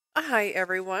Hi,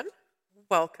 everyone.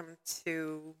 Welcome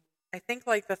to, I think,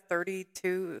 like the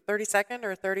 32nd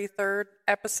or 33rd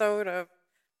episode of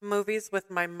Movies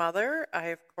with My Mother. I,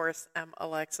 of course, am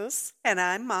Alexis. And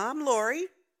I'm Mom, Lori.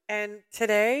 And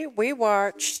today we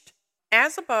watched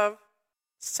As Above,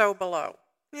 So Below.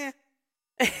 Yeah.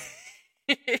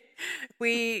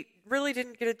 We really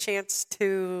didn't get a chance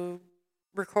to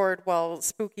record while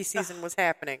spooky season was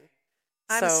happening.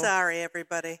 I'm sorry,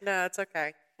 everybody. No, it's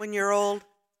okay. When you're old,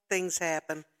 things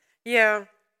happen. Yeah,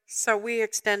 so we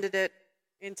extended it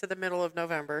into the middle of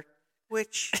November.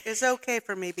 Which is okay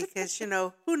for me because,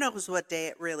 who knows what day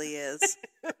it really is.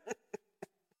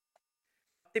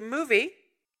 The movie,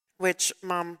 which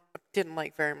Mom didn't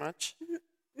like very much.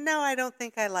 No, I don't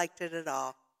think I liked it at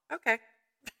all. Okay.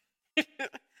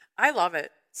 I love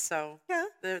it, so Yeah.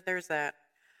 there's that.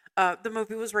 The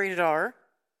movie was rated R.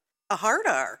 A hard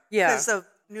R. Yeah. Because of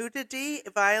nudity,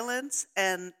 violence,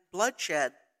 and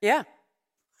bloodshed. Yeah.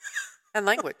 And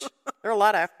language. There are a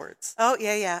lot of F words. Oh,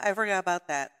 yeah. I forgot about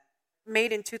that.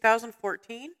 Made in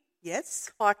 2014. Yes.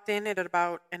 Clocked in at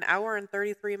about an hour and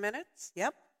 33 minutes.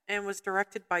 Yep. And was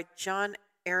directed by John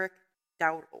Eric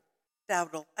Dowdle.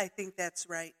 Dowdle. I think that's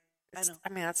right. I know. I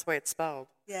mean, that's the way it's spelled.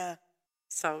 Yeah.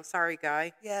 So, sorry,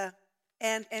 guy. Yeah.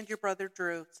 And your brother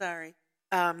Drew. Sorry.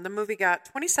 The movie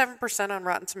got 27% on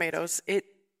Rotten Tomatoes. It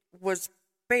was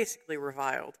basically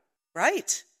reviled.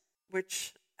 Right.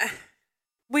 Which,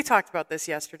 we talked about this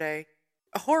yesterday.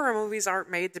 Horror movies aren't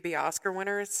made to be Oscar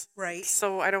winners. Right.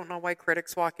 So I don't know why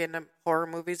critics walk into horror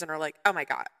movies and are like, oh my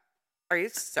God, are you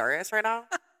serious right now?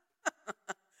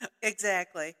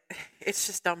 Exactly. It's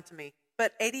just dumb to me.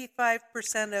 But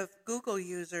 85% of Google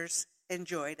users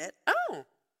enjoyed it. Oh.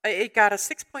 It got a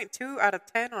 6.2 out of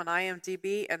 10 on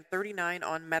IMDb and 39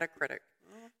 on Metacritic,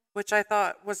 which I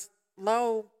thought was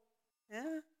low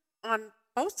on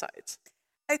both sides.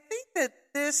 I think that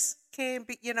this came,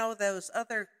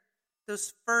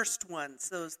 those first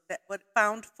ones, what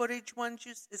found footage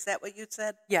ones, is that what you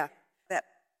said? Yeah. That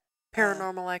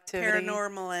Paranormal Activity.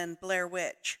 Paranormal and Blair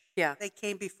Witch. Yeah. They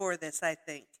came before this, I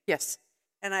think. Yes.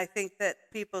 And I think that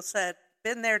people said,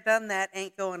 been there, done that,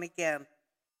 ain't going again.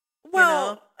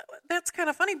 Well, that's kind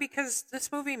of funny because this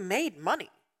movie made money.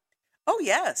 Oh,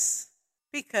 yes.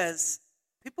 Because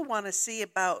people want to see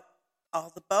about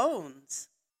all the bones.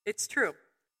 It's true.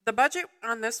 The budget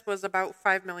on this was about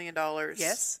 $5 million.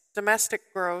 Yes.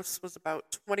 Domestic gross was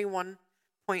about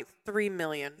 $21.3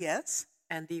 million. Yes.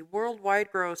 And the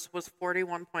worldwide gross was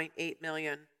 $41.8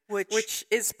 million. Which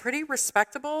is pretty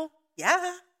respectable.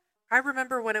 Yeah. I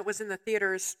remember when it was in the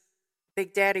theaters,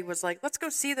 Big Daddy was like, let's go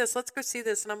see this.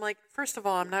 And I'm like, first of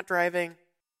all, I'm not driving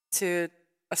to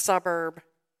a suburb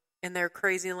in their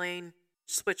crazy lane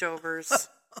switchovers.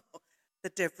 The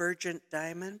Divergent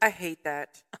Diamond. I hate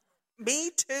that.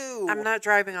 Me too. I'm not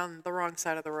driving on the wrong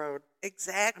side of the road.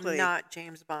 Exactly. I'm not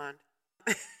James Bond.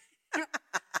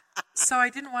 So I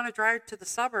didn't want to drive to the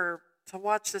suburb to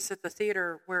watch this at the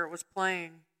theater where it was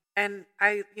playing. And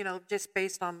I, just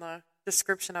based on the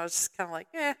description, I was just kind of like,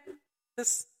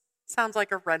 this sounds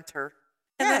like a renter.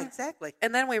 And exactly.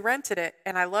 And then we rented it,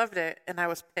 and I loved it, and I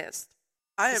was pissed.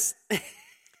 I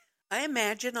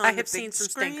imagine on I the have big seen some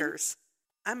screen, stinkers.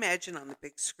 I imagine on the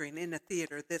big screen in a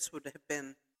theater, this would have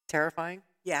been Terrifying?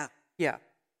 Yeah,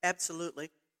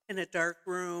 absolutely. In a dark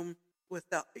room with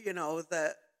the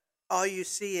all you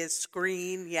see is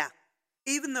screen. Yeah,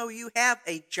 even though you have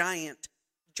a giant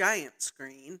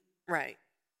screen, right?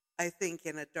 I think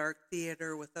in a dark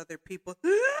theater with other people,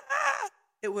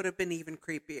 it would have been even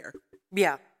creepier.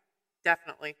 Yeah,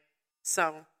 definitely.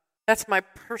 So that's my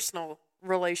personal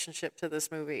relationship to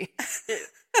this movie.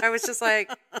 I was just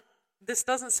like, this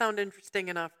doesn't sound interesting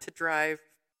enough to drive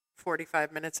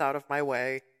 45 minutes out of my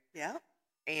way. Yeah.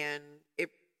 And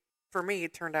for me,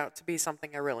 it turned out to be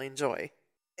something I really enjoy.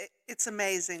 It's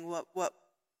amazing what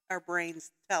our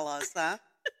brains tell us, huh?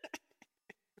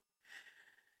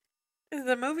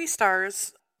 The movie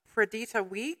stars Perdita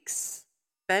Weeks,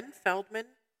 Ben Feldman,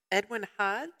 Edwin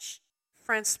Hodge,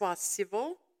 Francois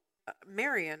Civil,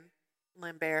 Marion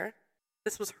Lambert.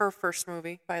 This was her first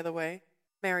movie, by the way.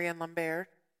 Marion Lambert.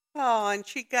 Oh, and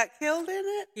she got killed in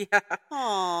it? Yeah.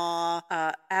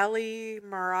 Aw. Ali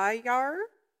Marayar.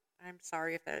 I'm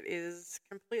sorry if that is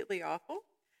completely awful.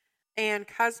 And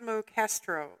Cosme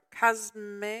Castro.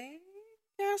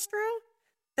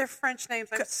 They're French names.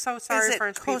 I'm so sorry,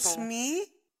 French people. Cosme?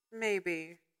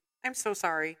 Maybe. I'm so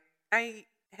sorry. I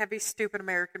have a stupid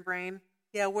American brain.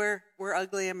 Yeah, we're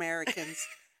ugly Americans.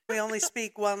 We only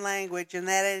speak one language, and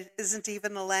that isn't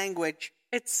even a language.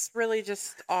 It's really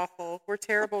just awful. We're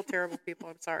terrible, terrible people.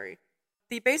 I'm sorry.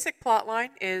 The basic plot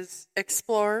line is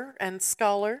explorer and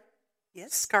scholar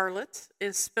Yes. Scarlett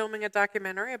is filming a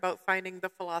documentary about finding the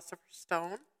Philosopher's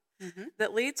Stone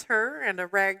that leads her and a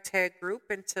ragtag group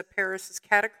into Paris's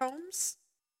catacombs,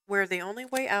 where the only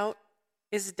way out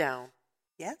is down.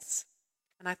 Yes.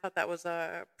 And I thought that was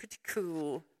pretty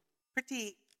cool.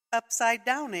 Pretty upside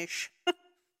downish.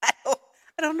 I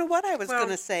don't know what I was Well,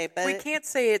 going to say, but we can't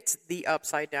say it's the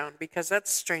upside down because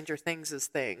that's Stranger Things'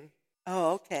 thing.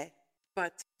 Oh, okay.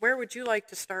 But where would you like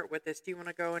to start with this? Do you want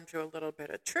to go into a little bit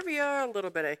of trivia, a little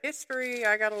bit of history?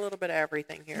 I got a little bit of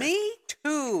everything here. Me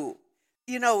too.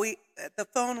 You know, the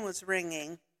phone was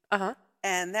ringing,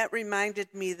 and that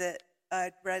reminded me that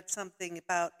I'd read something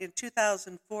about in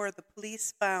 2004 the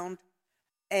police found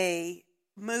a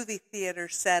movie theater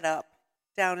set up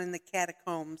down in the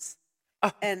catacombs,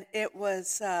 and it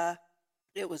was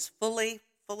fully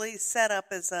set up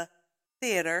as a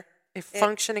theater. A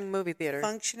functioning movie theater.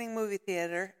 Functioning movie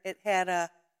theater. It had a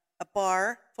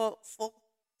bar, full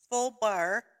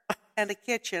bar, and a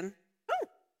kitchen. Oh.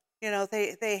 You know,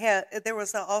 there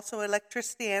was also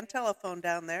electricity and telephone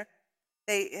down there.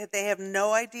 They have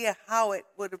no idea how it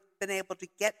would have been able to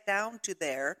get down to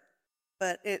there,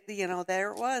 but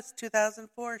there it was.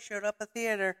 2004 showed up a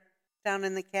theater down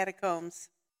in the catacombs.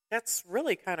 That's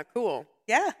really kind of cool.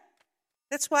 Yeah,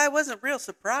 that's why I wasn't real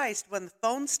surprised when the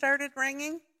phone started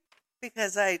ringing,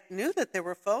 because I knew that there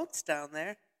were phones down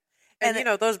there. And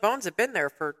those bones have been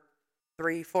there for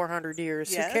 300-400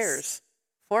 years. Yes. Who cares?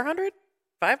 400?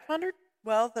 500?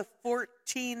 Well, the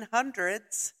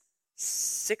 1400s.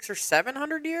 600 or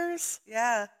 700 years?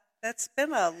 Yeah, that's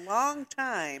been a long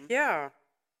time. Yeah.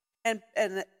 And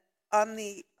on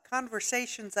the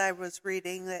conversations I was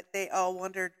reading, that they all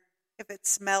wondered if it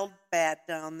smelled bad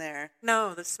down there.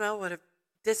 No, the smell would have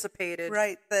dissipated.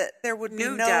 Right, that there would be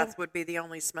New death would be the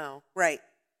only smell. Right.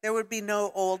 There would be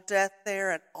no old death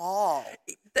there at all.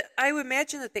 I would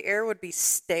imagine that the air would be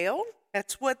stale.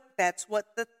 That's what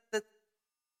the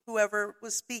whoever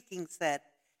was speaking said.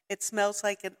 It smells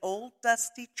like an old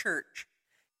dusty church.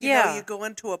 You know, you go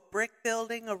into a brick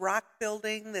building, a rock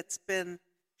building that's been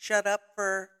shut up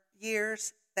for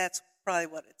years. That's probably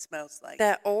what it smells like.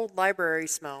 That old library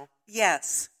smell.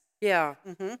 Yes. Yeah.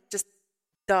 Just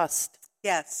dust.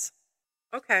 Yes.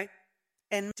 Okay.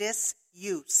 And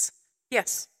disuse.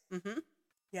 Yes.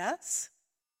 Yes.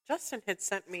 Justin had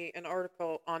sent me an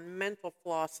article on mental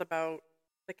floss about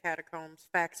the catacombs,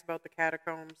 facts about the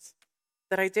catacombs,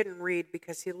 that I didn't read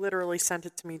because he literally sent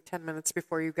it to me 10 minutes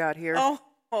before you got here. Oh.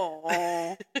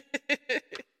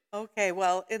 Okay,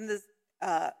 well,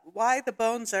 why the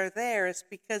bones are there is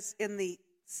because in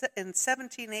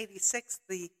 1786,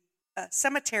 the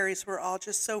cemeteries were all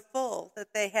just so full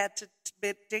that they had to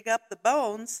dig up the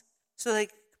bones so they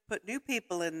could put new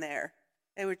people in there.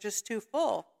 They were just too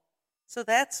full. So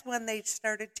that's when they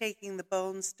started taking the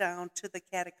bones down to the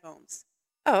catacombs.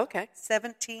 Oh, okay.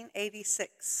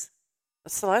 1786.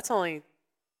 So that's only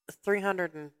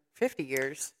 350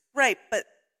 years. Right, but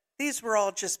these were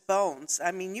all just bones.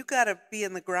 I mean, you got to be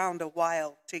in the ground a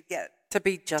while to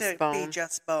be just bones. Be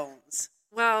just bones.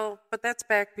 Well, but that's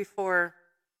back before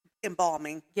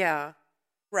embalming. Yeah.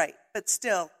 Right, but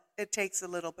still, it takes a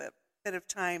little bit of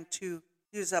time to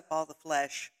use up all the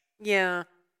flesh. Yeah.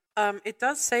 It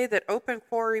does say that open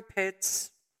quarry pits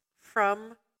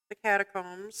from the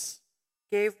catacombs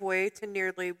gave way to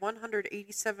nearly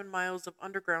 187 miles of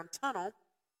underground tunnel.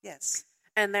 Yes.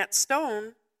 And that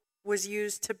stone was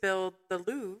used to build the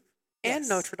Louvre and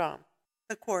Notre Dame.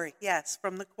 The quarry, yes,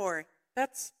 from the quarry.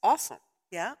 That's awesome.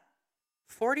 Yeah.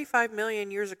 45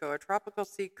 million years ago, a tropical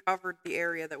sea covered the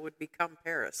area that would become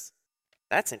Paris.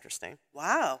 That's interesting.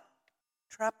 Wow.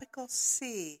 Tropical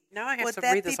sea. Now I have to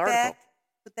read this article.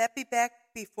 Would that be back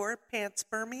before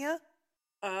panspermia?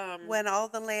 When all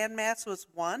the landmass was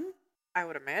one? I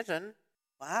would imagine.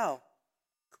 Wow.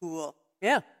 Cool.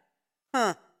 Yeah.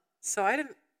 Huh. So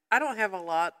I don't have a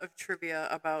lot of trivia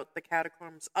about the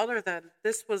catacombs other than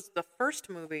this was the first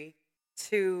movie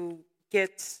to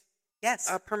get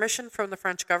permission from the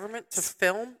French government to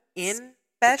film in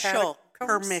special the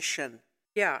catacombs. Permission.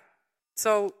 Yeah.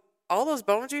 So all those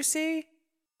bones you see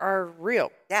are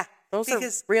real. Yeah. Those are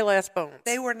real-ass bones.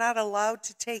 They were not allowed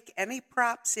to take any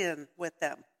props in with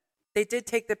them. They did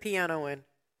take the piano in.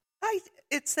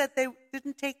 It said they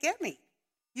didn't take any.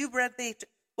 You read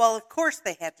well, of course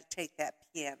they had to take that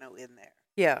piano in there.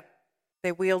 Yeah.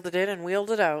 They wheeled it in and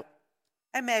wheeled it out.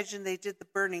 I imagine they did the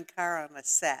burning car on a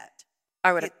set.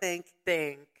 I would think.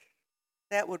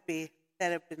 That would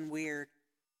have been weird.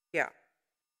 Yeah.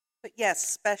 But yes,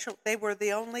 special. They're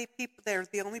the only people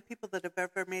that have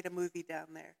ever made a movie down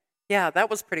there. Yeah, that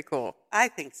was pretty cool. I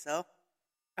think so.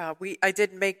 I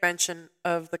did make mention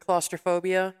of the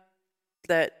claustrophobia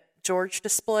that George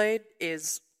displayed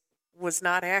was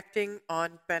not acting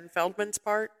on Ben Feldman's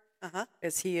part,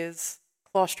 as he is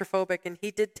claustrophobic, and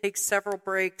he did take several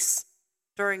breaks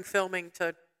during filming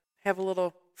to have a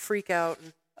little freak out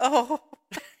and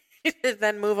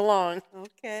then move along.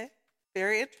 Okay.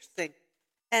 Very interesting.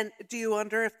 And do you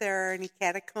wonder if there are any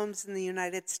catacombs in the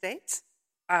United States?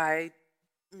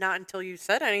 Not until you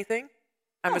said anything.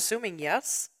 I'm assuming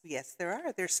yes. Yes, there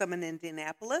are. There's some in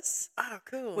Indianapolis. Oh,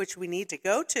 cool. Which we need to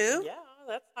go to. Yeah,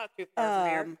 that's not too far from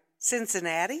here.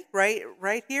 Cincinnati,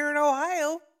 right here in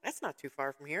Ohio. That's not too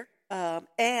far from here.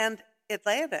 And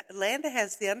Atlanta. Atlanta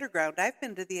has the underground. I've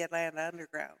been to the Atlanta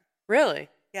Underground. Really?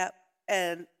 Yep.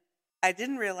 And I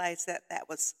didn't realize that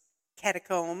was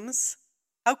catacombs.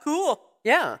 How cool.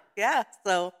 Yeah. Yeah.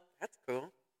 So that's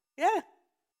cool. Yeah.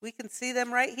 We can see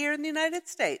them right here in the United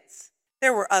States.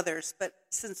 There were others, but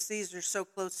since these are so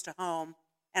close to home,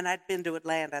 and I'd been to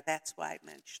Atlanta, that's why I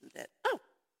mentioned it. Oh.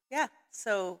 Yeah.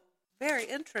 So very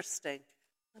interesting.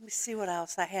 Let me see what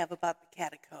else I have about the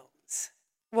catacombs.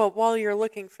 Well, while you're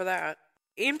looking for that,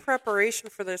 in preparation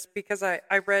for this, because I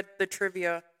read the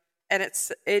trivia, and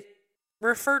it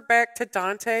referred back to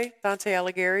Dante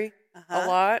Alighieri a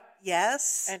lot.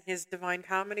 Yes. And his Divine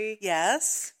Comedy.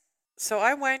 Yes. So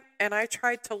I went and I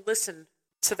tried to listen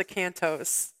to the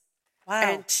cantos. Wow.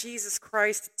 And Jesus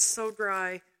Christ, it's so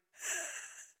dry.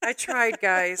 I tried,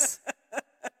 guys.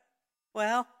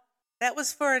 Well, that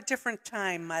was for a different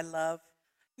time, my love.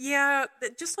 Yeah,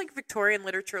 just like Victorian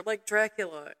literature, like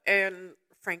Dracula and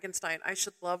Frankenstein. I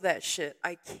should love that shit.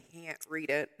 I can't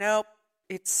read it. Nope.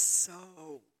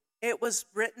 It was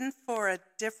written for a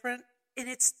different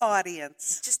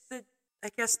audience. Just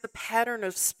the pattern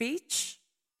of speech.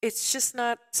 It's just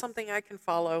not something I can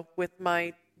follow with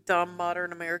my dumb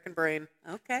modern American brain.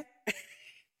 Okay.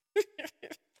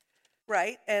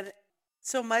 Right. And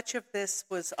so much of this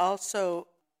was also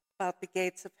about the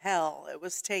gates of hell. It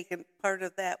was part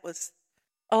of that was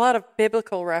a lot of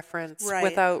biblical reference, right,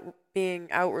 without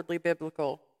being outwardly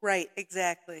biblical. Right,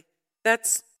 exactly.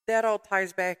 That all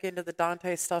ties back into the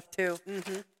Dante stuff too.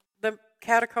 Mm-hmm. The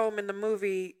catacomb in the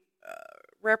movie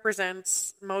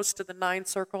represents most of the 9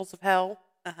 circles of hell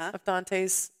of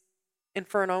Dante's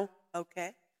Inferno.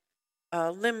 Okay.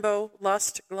 Limbo,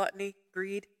 lust, gluttony,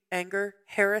 greed, anger,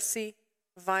 heresy,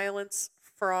 violence,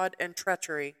 fraud, and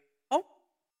treachery. Oh.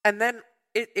 And then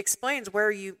it explains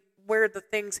where the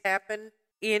things happen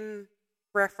in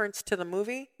reference to the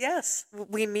movie. Yes.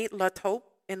 We meet La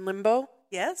Taupe in Limbo.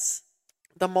 Yes.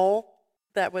 The mole.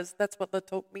 That's what La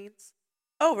Taupe means.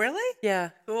 Oh, really? Yeah.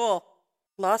 Cool.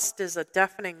 Lust is a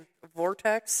deafening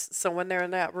vortex. So when they're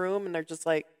in that room and they're just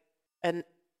like, and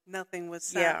nothing was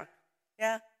said. Yeah.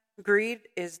 Yeah. Greed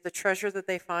is the treasure that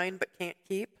they find but can't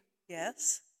keep.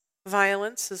 Yes.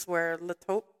 Violence is where La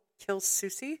Taupe kills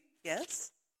Susie.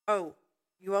 Yes. Oh,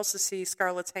 you also see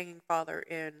Scarlett's hanging father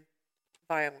in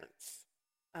Violence.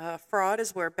 Fraud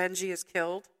is where Benji is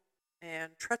killed.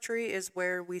 And treachery is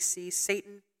where we see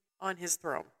Satan on his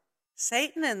throne.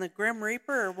 Satan and the Grim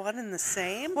Reaper are one and the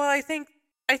same? Well, I think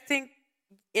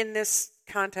in this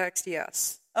context,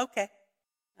 yes. Okay.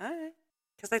 All right.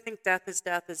 Because I think death is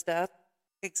death is death.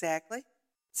 Exactly.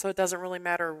 So it doesn't really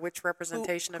matter which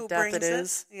representation who of death it brings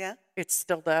is. Yeah. It's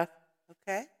still death.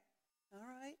 Okay. All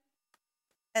right.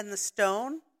 And the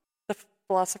stone? The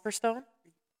Philosopher's Stone?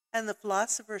 And the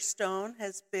Philosopher's Stone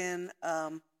has been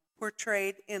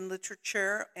portrayed in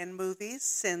literature and movies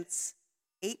since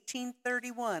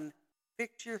 1831.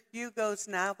 Victor Hugo's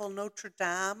novel Notre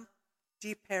Dame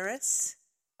de Paris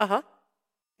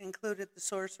included the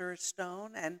Sorcerer's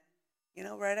Stone and,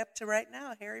 right up to right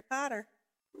now, Harry Potter.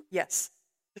 Yes.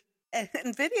 And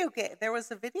there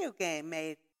was a video game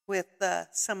made with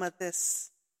some of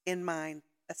this in mind.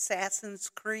 Assassin's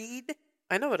Creed.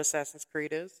 I know what Assassin's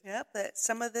Creed is. Yep,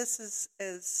 some of this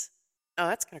is oh,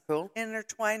 that's kind of cool.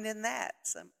 Intertwined in that.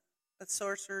 Some the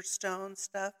Sorcerer's Stone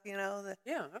stuff,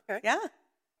 Yeah, okay. Yeah.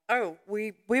 Oh,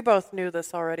 we both knew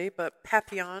this already, but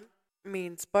papillon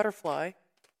means butterfly.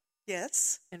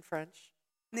 Yes. In French.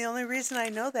 And the only reason I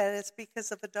know that is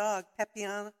because of a dog,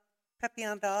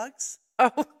 Papillon dogs.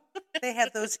 Oh. They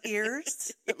have those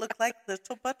ears that look like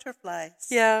little butterflies.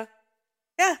 Yeah.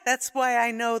 Yeah, that's why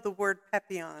I know the word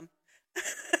papillon.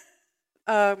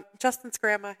 Justin's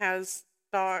grandma has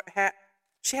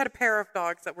she had a pair of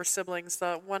dogs that were siblings.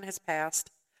 One has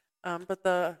passed, but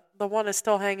the one is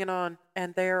still hanging on,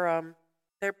 and they're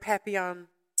papillon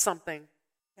something.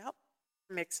 Yep.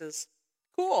 Mixes.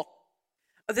 Cool.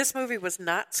 This movie was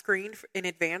not screened in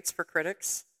advance for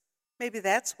critics. Maybe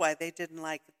that's why they didn't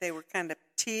like it. They were kind of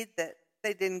teed that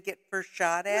they didn't get first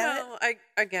shot at it.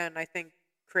 I think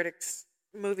critics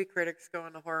movie critics go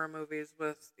into horror movies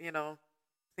with,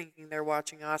 thinking they're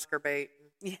watching Oscar bait.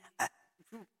 Yeah.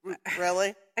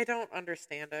 Really? I don't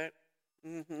understand it.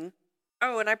 Mm-hmm.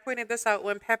 Oh, and I pointed this out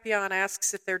when Papillon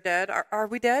asks if they're dead. Are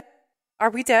we dead? Are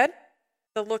we dead?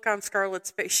 The look on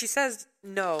Scarlett's face. She says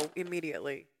no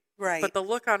immediately. Right. But the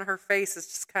look on her face is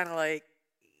just kind of like,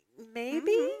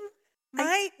 maybe?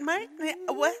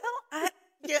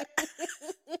 Yeah.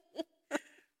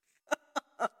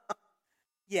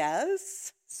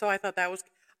 Yes. So I thought that was...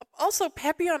 Also,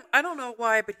 Papillon, I don't know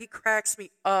why, but he cracks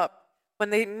me up. When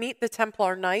they meet the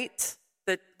Templar Knight,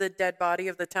 the dead body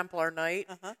of the Templar Knight,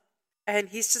 and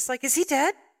he's just like, is he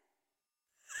dead?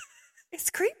 It's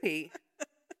creepy.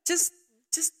 Just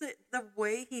the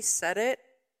way he said it,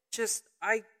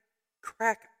 I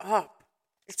crack up.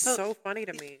 It's so funny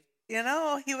to me.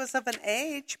 He was of an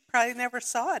age, probably never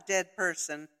saw a dead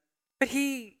person. But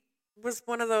he was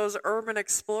one of those urban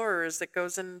explorers that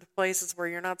goes into places where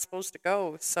you're not supposed to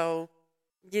go. So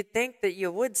you'd think that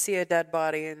you would see a dead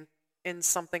body in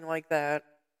something like that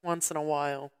once in a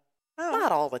while. Oh.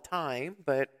 Not all the time,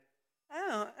 but...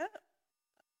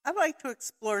 I'd like to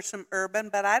explore some urban,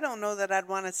 but I don't know that I'd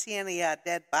want to see any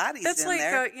dead bodies That's in like,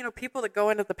 there. People that go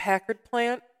into the Packard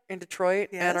plant in Detroit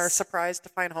and are surprised to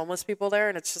find homeless people there,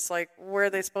 and it's just like, where are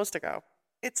they supposed to go?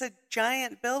 It's a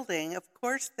giant building. Of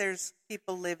course there's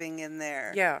people living in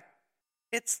there. Yeah.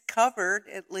 It's covered,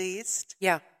 at least.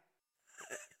 Yeah.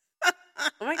 Oh,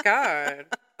 my God.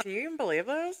 Can you even believe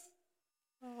this?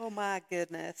 Oh, my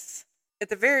goodness. At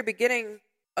the very beginning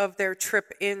of their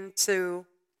trip into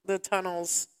the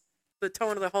tunnels, the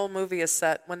tone of the whole movie is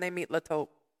set when they meet Lataupe.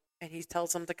 And he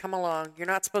tells them to come along. You're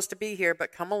not supposed to be here,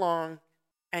 but come along.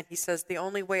 And he says the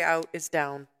only way out is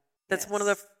down. That's one of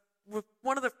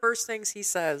the first things he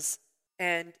says.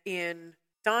 And in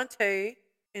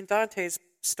Dante's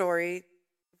story,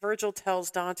 Virgil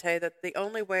tells Dante that the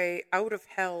only way out of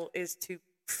hell is to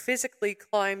physically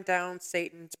climb down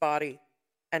Satan's body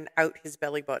and out his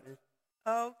belly button.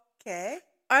 Okay.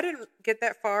 I didn't get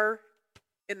that far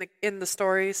in the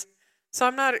stories, so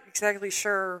I'm not exactly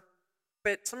sure,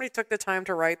 but somebody took the time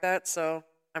to write that, so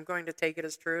I'm going to take it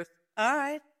as truth. All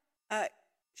right.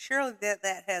 Surely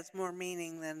that has more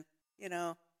meaning than,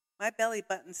 my belly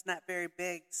button's not very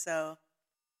big, so.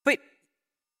 But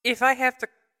if I have to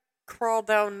crawl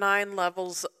down 9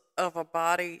 levels of a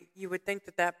body, you would think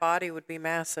that body would be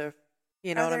massive.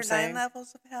 You know what I'm saying? Are there 9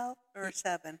 levels of hell or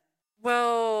 7?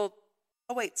 Well...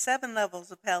 Oh, wait, 7 levels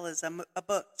of hell is a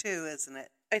book, too, isn't it?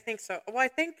 I think so. Well, I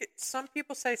think some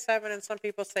people say 7 and some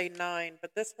people say 9,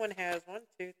 but this one has 1,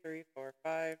 2, 3, 4,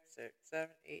 5, 6, 7,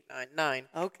 8, 9. 9.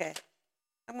 Okay.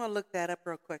 I'm going to look that up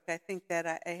real quick. I think that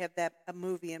I have a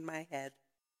movie in my head.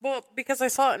 Well, because I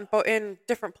saw it in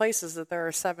different places that there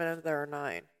are 7 and there are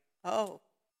 9. Oh,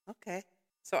 okay.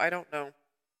 So I don't know.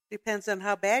 Depends on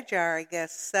how bad you are, I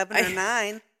guess. 7 or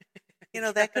 9.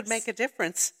 That could make a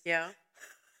difference. Yeah.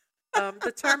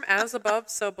 The term as above,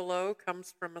 so below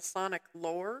comes from Masonic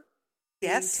lore.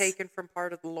 Yes. Being taken from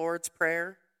part of the Lord's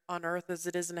Prayer, on earth as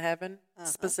it is in heaven,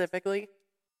 specifically.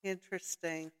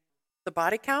 Interesting. The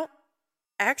body count?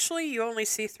 Actually, you only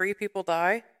see 3 people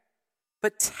die,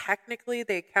 but technically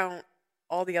they count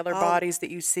all the other bodies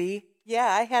that you see. Yeah,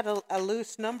 I had a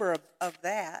loose number of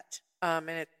that.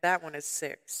 And that one is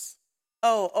 6.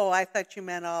 Oh, I thought you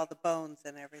meant all the bones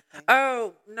and everything.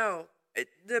 Oh, no.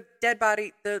 The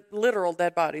literal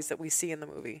dead bodies that we see in the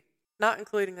movie, not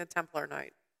including the Templar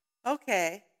Knight.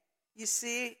 Okay. You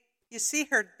see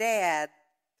her dad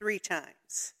 3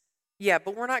 times. Yeah,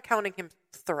 but we're not counting him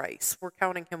thrice. We're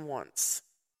counting him once.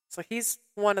 So he's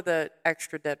one of the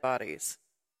extra dead bodies.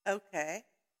 Okay.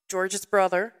 George's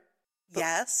brother.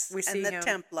 Yes. We see and the him.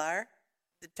 Templar.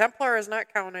 The Templar is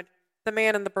not counted. The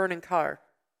man in the burning car.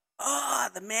 Oh,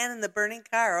 the man in the burning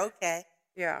car. Okay.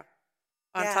 Yeah.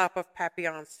 On top of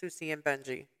Papillon, Susie, and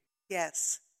Benji.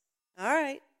 Yes. All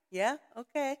right. Yeah.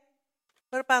 Okay.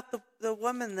 What about the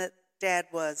woman that Dad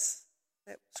was?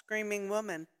 That screaming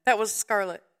woman. That was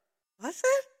Scarlett. Was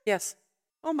it? Yes.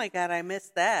 Oh my God, I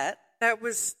missed that.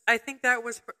 I think that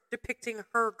was depicting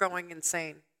her going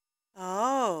insane.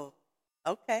 Oh.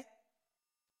 Okay.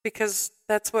 Because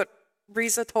that's what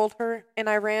Riza told her in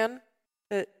Iran,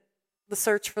 that the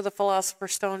search for the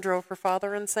Philosopher's Stone drove her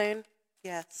father insane.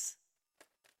 Yes.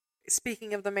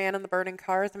 Speaking of the man in the burning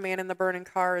car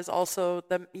is also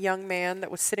the young man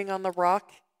that was sitting on the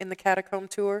rock in the catacomb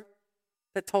tour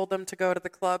that told them to go to the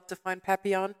club to find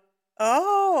Papillon.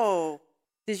 Oh.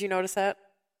 Did you notice that?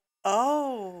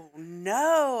 Oh,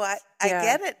 no. I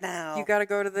get it now. You got to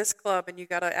go to this club and you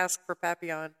got to ask for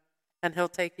Papillon, and he'll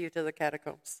take you to the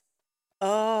catacombs.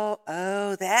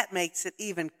 Oh, that makes it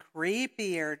even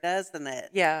creepier, doesn't it?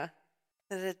 Yeah.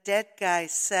 That a dead guy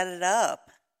set it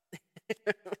up.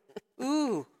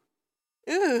 Ooh.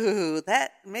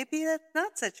 Maybe that's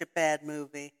not such a bad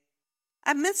movie.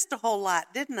 I missed a whole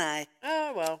lot, didn't I?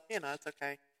 Oh, well, it's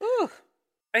okay. Ooh.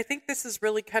 I think this is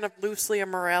really kind of loosely a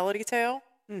morality tale.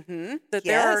 Mm-hmm. That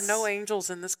there are no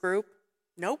angels in this group.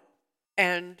 Nope.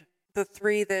 And the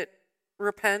 3 that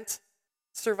repent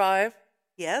survive.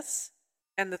 Yes.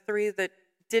 And the 3 that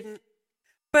didn't.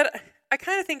 But I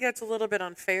kind of think that's a little bit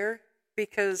unfair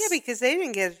because... Yeah, because they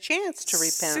didn't get a chance to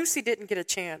repent. Susie didn't get a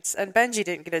chance, and Benji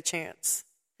didn't get a chance.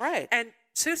 Right. And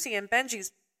Susie and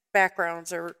Benji's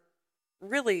backgrounds are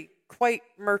really quite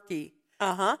murky.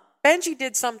 Uh-huh. Benji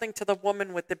did something to the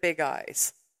woman with the big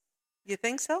eyes. You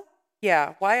think so?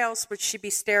 Yeah. Why else would she be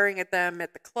staring at them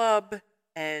at the club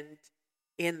and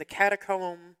in the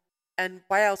catacomb? And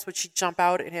why else would she jump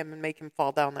out at him and make him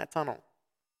fall down that tunnel?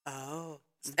 Oh.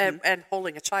 Mm-hmm. And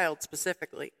holding a child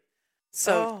specifically.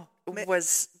 So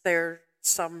was there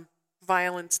some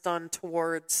violence done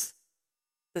towards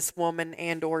this woman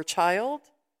and or child?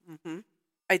 Mm-hmm.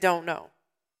 I don't know.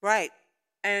 Right.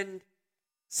 And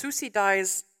Susie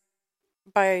dies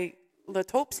by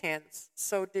Lataupe's hands.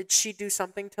 So did she do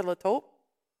something to Lataupe?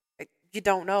 You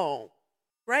don't know.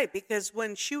 Right, because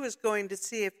when she was going to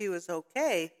see if he was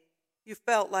okay, you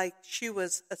felt like she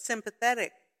was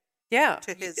sympathetic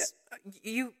to his...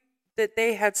 That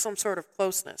they had some sort of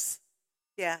closeness.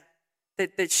 Yeah.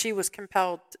 That she was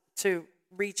compelled to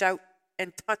reach out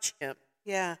and touch him.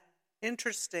 Yeah.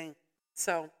 Interesting.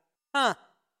 So. Huh.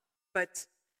 But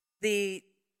the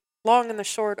long and the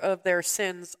short of their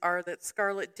sins are that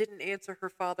Scarlett didn't answer her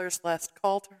father's last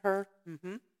call to her.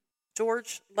 Mm-hmm.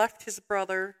 George left his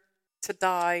brother to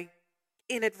die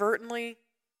inadvertently.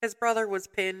 His brother was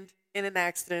pinned in an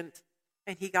accident,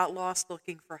 and he got lost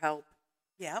looking for help.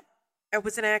 Yep. It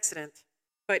was an accident,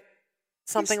 but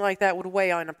something like that would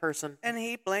weigh on a person. And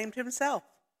he blamed himself.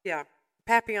 Yeah.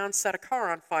 Papillon set a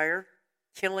car on fire,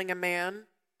 killing a man,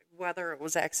 whether it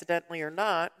was accidentally or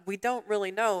not. We don't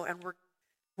really know, and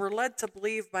we're led to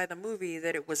believe by the movie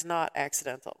that it was not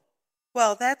accidental.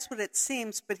 Well, that's what it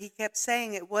seems, but he kept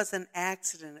saying it was an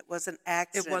accident. It was an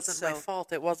accident. It wasn't my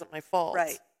fault. It wasn't my fault.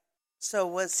 Right. So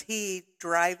was he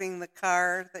driving the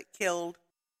car that killed,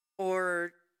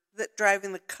 or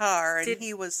driving the car and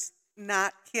he was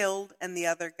not killed and the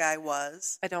other guy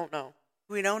was? I don't know.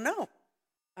 We don't know.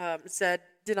 Zed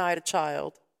denied a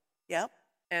child. Yep.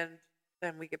 And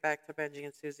then we get back to Benji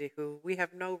and Susie, who we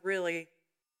have no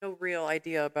real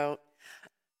idea about.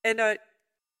 And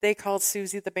they called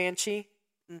Susie the Banshee.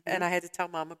 Mm-hmm. And I had to tell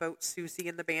Mom about Susie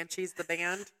and the Banshees, the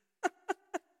band.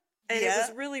 And it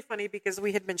was really funny because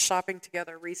we had been shopping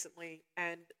together recently,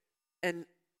 and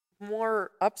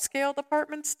more upscale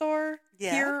department store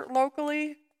here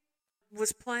locally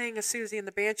was playing a Susie and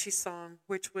the Banshee song,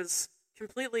 which was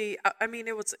completely, I mean,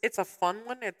 it's a fun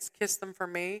one. It's Kiss Them For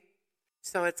Me.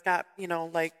 So it's got,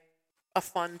 like a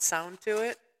fun sound to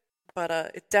it. But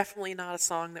it's definitely not a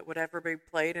song that would ever be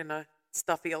played in a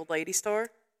stuffy old lady store.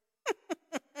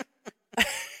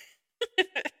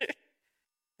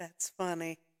 That's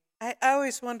funny. I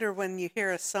always wonder when you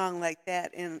hear a song like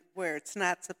that in where it's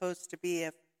not supposed to be,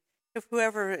 if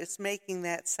whoever is making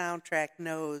that soundtrack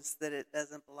knows that it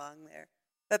doesn't belong there.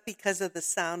 But because of the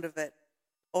sound of it,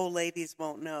 old ladies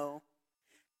won't know.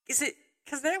 Is it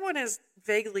because that one is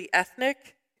vaguely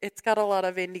ethnic? It's got a lot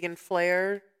of Indian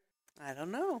flair. I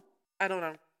don't know.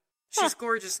 She's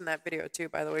gorgeous in that video too,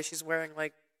 by the way. She's wearing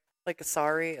like a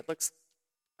sari. It looks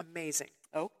amazing.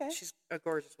 Okay. She's a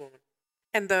gorgeous woman.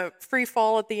 And the free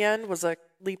fall at the end was a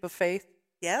leap of faith.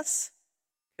 Yes.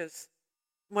 Because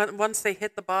once they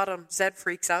hit the bottom, Zed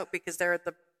freaks out because they're at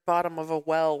the bottom of a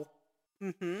well.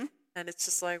 Mm-hmm. And it's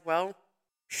just like, well,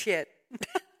 shit.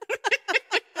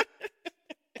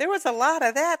 There was a lot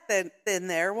of that in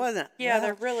there, wasn't it? Yeah,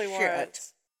 there really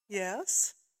was.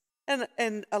 Yes.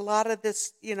 And a lot of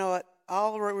this, it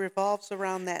all revolves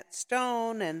around that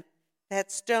stone, and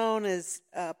that stone is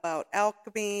about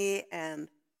alchemy and,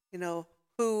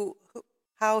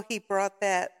 how he brought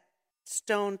that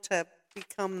stone to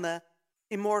become the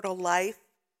immortal life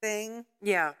thing.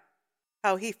 Yeah.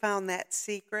 How he found that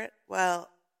secret.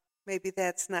 Well, maybe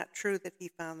that's not true that he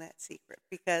found that secret,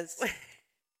 because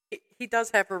he does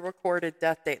have a recorded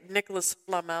death date. Nicholas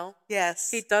Flamel.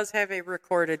 Yes. He does have a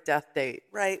recorded death date.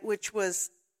 Right, which was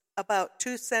about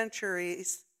 2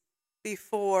 centuries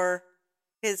before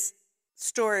his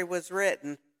story was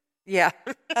written. Yeah.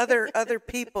 Other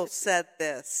people said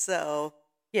this, so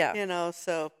yeah.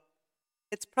 So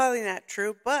it's probably not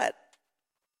true, but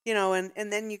and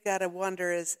then you got to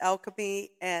wonder, is alchemy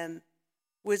and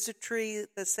Wizardry,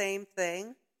 the same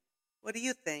thing. What do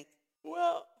you think?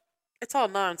 Well, it's all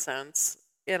nonsense.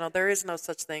 There is no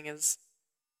such thing as,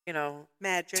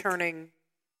 Magic. turning,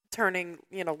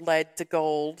 lead to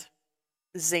gold,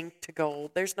 zinc to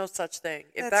gold. There's no such thing.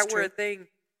 If That's that were a true. thing,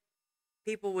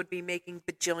 people would be making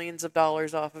bajillions of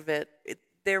dollars off of it.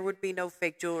 There would be no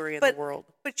fake jewelry in the world.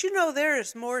 But there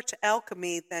is more to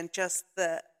alchemy than just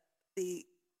the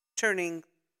turning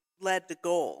lead to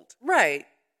gold. Right.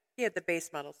 Yeah, the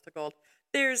base metals to gold.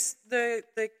 There's the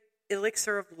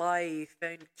elixir of life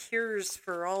and cures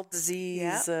for all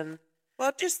disease. Yeah.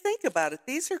 Well, just think about it.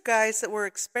 These are guys that were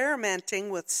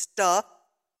experimenting with stuff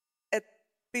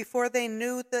before they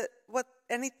knew what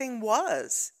anything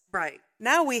was. Right.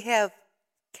 Now we have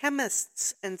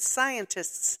chemists and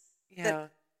scientists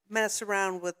that mess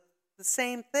around with the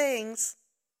same things,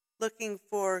 looking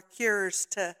for cures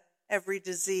to every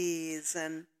disease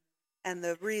and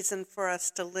the reason for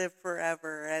us to live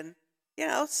forever. And,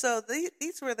 so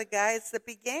these were the guys that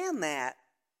began that.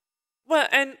 Well,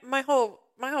 and my whole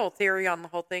theory on the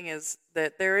whole thing is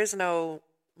that there is no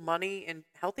money in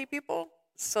healthy people,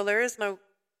 so there is no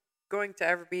going to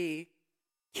ever be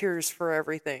cures for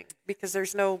everything because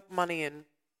there's no money in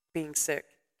being sick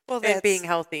and being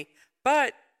healthy.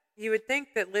 But you would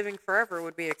think that living forever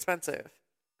would be expensive.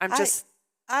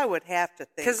 I would have to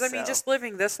think because just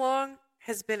living this long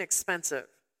has been expensive.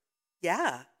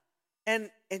 Yeah,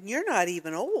 and you're not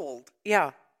even old.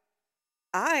 Yeah.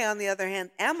 I, on the other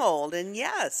hand, am old, and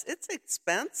yes, it's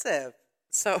expensive.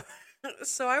 So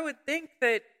I would think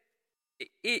that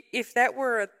if that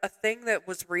were a thing that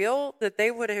was real, that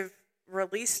they would have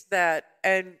released that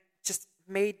and just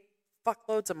made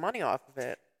fuckloads of money off of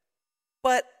it.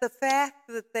 But the fact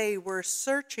that they were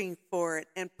searching for it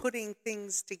and putting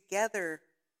things together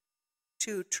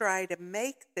to try to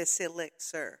make this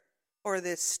elixir or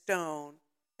this stone,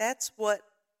 that's what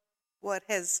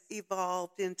has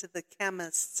evolved into the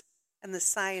chemists and the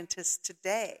scientists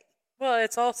today. Well,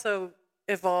 it's also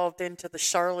evolved into the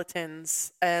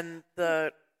charlatans and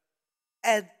the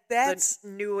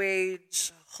new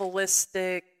age,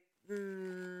 holistic,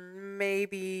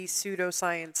 maybe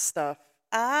pseudoscience stuff.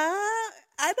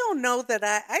 I don't know that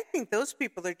I think those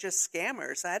people are just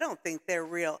scammers. I don't think they're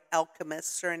real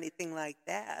alchemists or anything like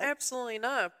that. Absolutely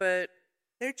not, but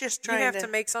they're just trying you have to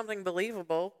make something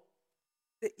believable.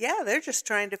 Yeah, they're just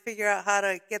trying to figure out how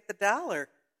to get the dollar.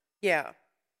 Yeah.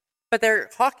 But they're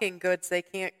hawking goods they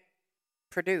can't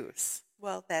produce.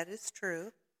 Well, that is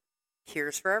true.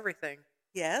 Cures for everything.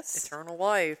 Yes. Eternal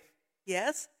life.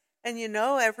 Yes. And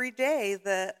every day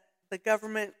the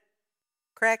government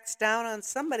cracks down on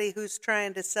somebody who's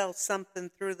trying to sell something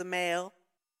through the mail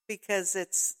because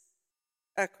it's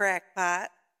a crackpot.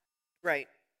 Right.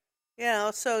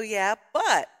 So yeah,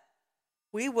 but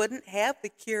we wouldn't have the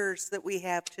cures that we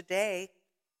have today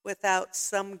without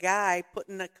some guy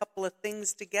putting a couple of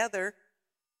things together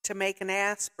to make an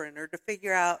aspirin or to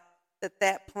figure out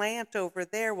that plant over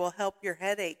there will help your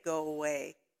headache go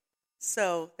away.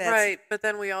 So that's right, but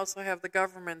then we also have the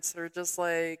governments that are just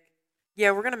like,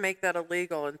 yeah, we're going to make that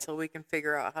illegal until we can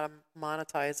figure out how to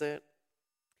monetize it.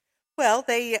 Well,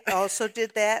 they also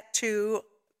did that to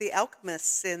the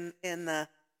alchemists in the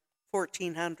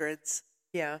 1400s.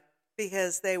 Yeah.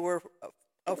 Because they were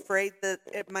afraid that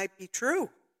it might be true.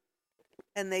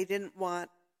 And they didn't want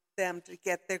them to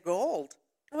get their gold.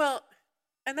 Well,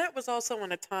 and that was also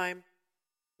in a time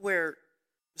where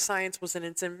science was in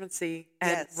its infancy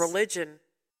and religion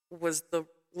was the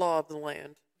law of the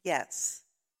land. Yes.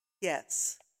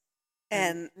 Yes.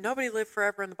 And nobody lived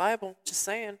forever in the Bible, just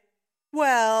saying.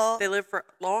 Well, they lived for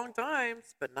long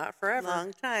times, but not forever.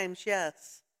 Long times,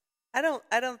 yes. I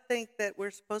don't think that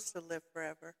we're supposed to live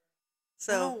forever.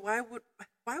 So no,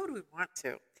 why would we want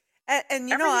to?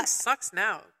 And everything sucks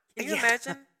now. Can you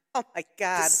imagine? Oh my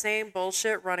God! The same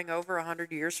bullshit running over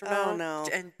 100 years from now. Oh no!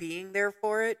 And being there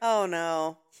for it. Oh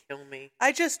no! Kill me.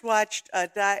 I just watched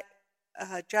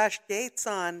Josh Gates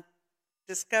on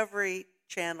Discovery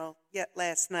Channel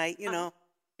last night. Yeah.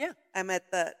 I'm at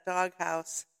the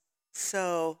doghouse,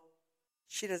 so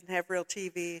she doesn't have real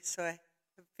TV, so I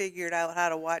figured out how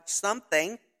to watch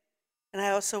something. And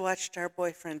I also watched our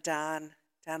boyfriend Don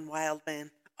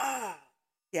Wildman. Oh.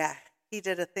 Yeah, he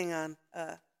did a thing on,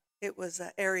 it was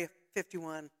Area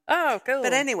 51. Oh, cool.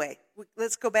 But anyway,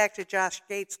 let's go back to Josh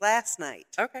Gates last night.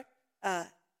 Okay.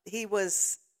 He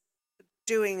was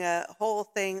doing a whole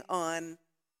thing on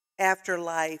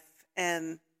afterlife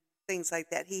and things like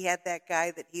that. He had that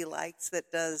guy that he likes that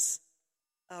does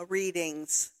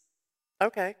readings.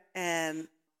 Okay. And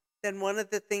then one of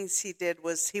the things he did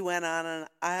was he went on an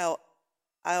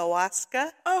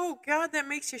ayahuasca. Oh, God, that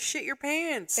makes you shit your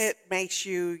pants. It makes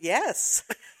you, yes.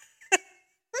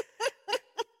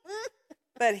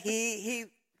 But he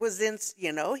was in,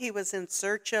 he was in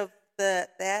search of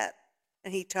that,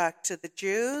 and he talked to the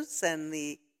Jews and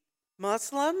the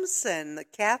Muslims and the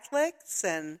Catholics,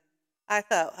 and I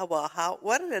thought, well,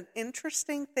 what an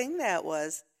interesting thing that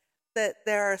was, that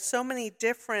there are so many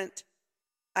different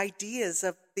ideas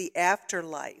of the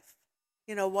afterlife.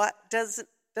 What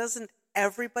doesn't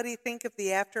everybody think of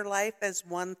the afterlife as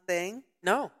one thing?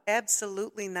 No.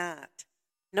 Absolutely not.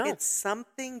 No. It's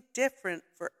something different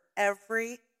for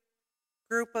every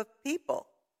group of people.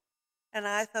 And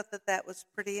I thought that was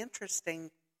pretty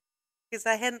interesting because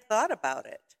I hadn't thought about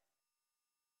it.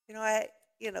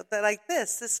 That like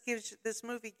this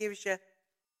movie gives you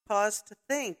pause to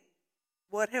think,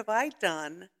 what have I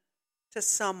done to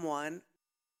someone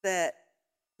that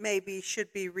maybe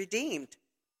should be redeemed?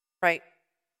 Right.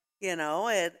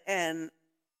 And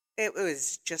it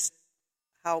was just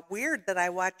how weird that I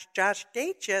watched Josh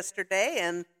Gates yesterday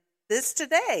and this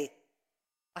today.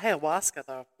 Ayahuasca,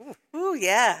 though. Ooh,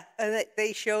 yeah.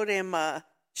 They showed him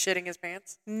shitting his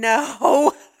pants?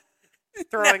 No.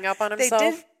 Throwing up on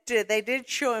himself? They did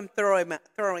show him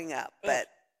throwing up, but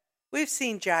we've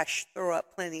seen Josh throw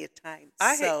up plenty of times.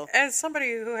 As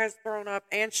somebody who has thrown up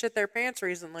and shit their pants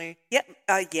recently. Yep.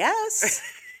 Yes.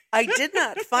 I did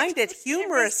not find it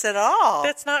humorous at all.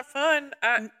 That's not fun.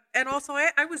 And also,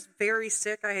 I was very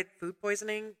sick. I had food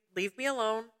poisoning. Leave me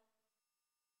alone.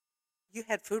 You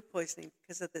had food poisoning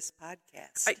because of this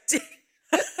podcast. I did.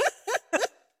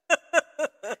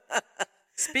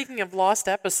 Speaking of lost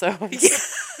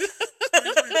episodes.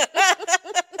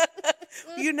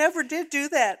 You never did do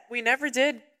that. We never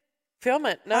did film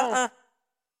it. No.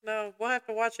 No, we'll have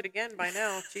to watch it again by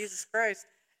now. Jesus Christ.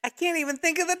 I can't even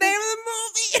think of the name of the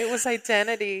movie. It was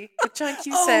Identity with John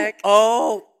Cusack.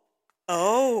 Oh.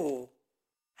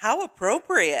 How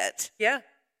appropriate. Yeah.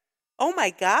 Oh my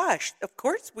gosh. Of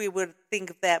course we would think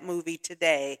of that movie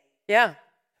today. Yeah.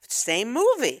 Same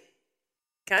movie.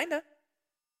 Kinda.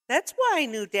 That's why I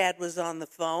knew Dad was on the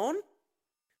phone.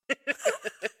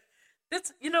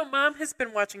 Mom has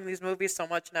been watching these movies so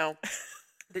much now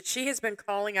that she has been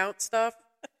calling out stuff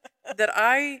that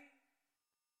I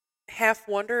half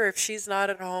wonder if she's not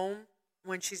at home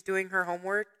when she's doing her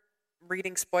homework,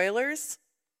 reading spoilers.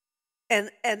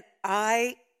 And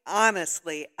I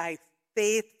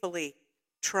faithfully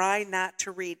try not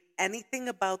to read anything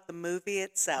about the movie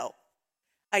itself.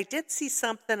 I did see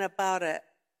something about a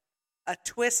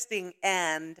twisting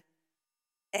end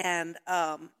and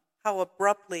how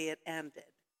abruptly it ended.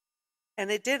 And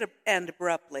it did end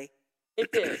abruptly.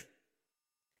 It did.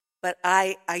 But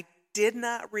I did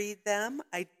not read them.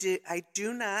 I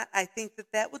do not. I think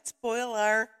that would spoil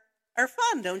our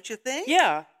fun, don't you think?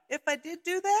 Yeah. If I did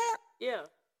do that? Yeah.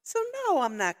 So no,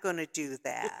 I'm not going to do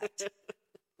that.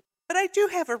 But I do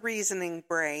have a reasoning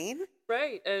brain.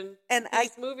 Right. And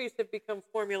these movies have become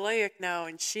formulaic now,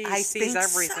 and she sees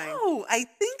everything. I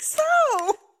think so.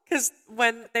 Because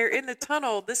when they're in the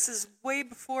tunnel, this is way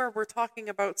before we're talking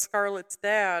about Scarlett's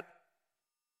dad.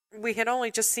 We had only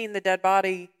just seen the dead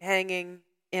body hanging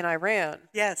in Iran.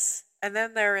 Yes. And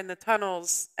then they're in the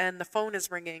tunnels, and the phone is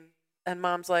ringing, and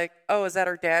Mom's like, "Oh, is that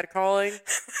her dad calling?"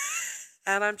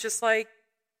 And I'm just like,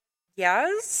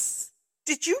 "Yes."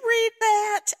 Did you read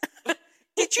that?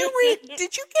 Did you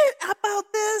get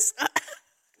about this?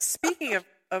 Speaking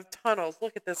of tunnels,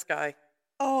 look at this guy.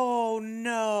 Oh,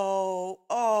 no.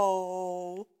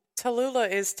 Oh.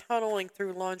 Tallulah is tunneling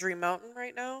through Laundry Mountain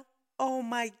right now. Oh,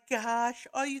 my gosh.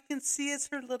 All you can see is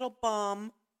her little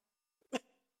bum.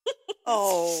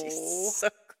 Oh. She's so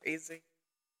crazy.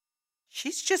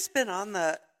 She's just been on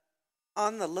the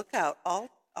lookout all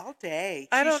day.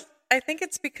 I think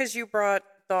it's because you brought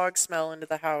dog smell into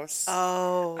the house.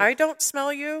 Oh. I don't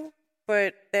smell you,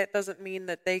 but that doesn't mean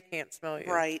that they can't smell you.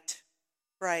 Right.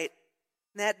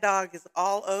 That dog is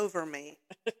all over me.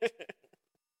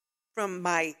 From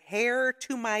my hair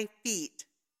to my feet.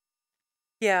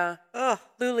 Yeah. Ugh.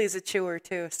 Luli's a chewer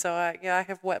too, so I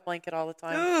have wet blanket all the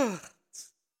time.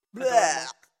 Ugh.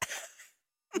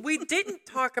 We didn't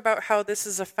talk about how this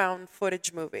is a found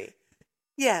footage movie.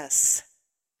 Yes.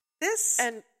 This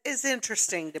is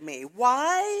interesting to me.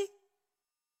 Why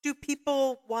do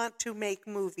people want to make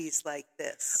movies like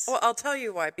this? Well, I'll tell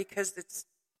you why. Because it's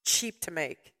cheap to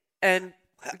make. And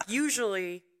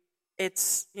usually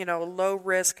it's, low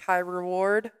risk, high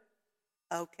reward.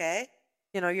 Okay.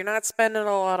 You're not spending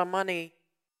a lot of money.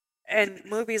 And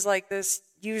movies like this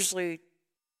usually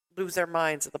lose their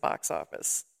minds at the box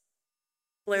office.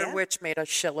 Blair Witch made a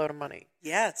shitload of money.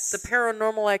 Yes. The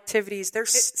Paranormal Activities, they're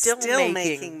still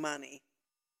making money.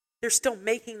 they're still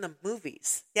making the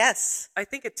movies. Yes. I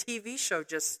think a TV show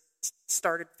just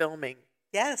started filming.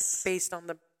 Yes. Based on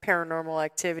the Paranormal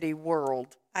Activity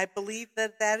world. I believe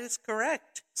that is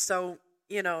correct. So,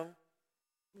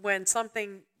 when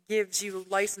something gives you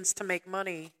license to make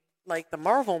money, like the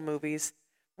Marvel movies,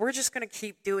 we're just going to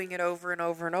keep doing it over and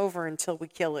over and over until we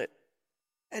kill it.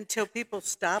 Until people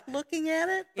stop looking at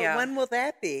it? But yeah. When will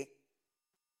that be?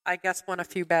 I guess when a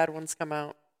few bad ones come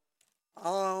out.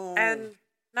 Oh. And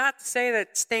not to say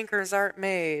that stinkers aren't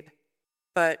made,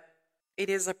 but it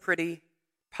is a pretty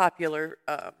popular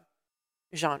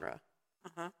genre.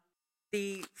 Uh-huh.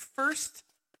 The first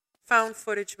found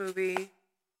footage movie,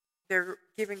 they're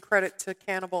giving credit to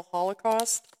Cannibal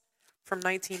Holocaust from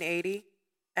 1980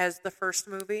 as the first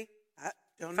movie. I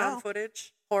don't know. Found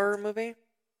footage horror movie.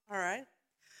 All right.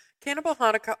 Cannibal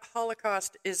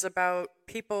Holocaust is about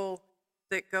people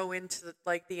that go into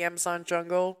the Amazon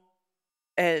jungle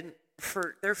and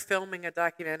they're filming a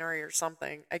documentary or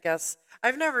something, I guess.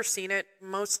 I've never seen it,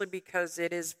 mostly because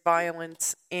it is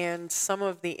violent and some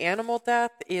of the animal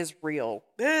death is real.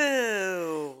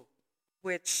 Boo!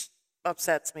 Which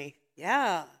upsets me.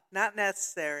 Yeah, not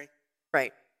necessary.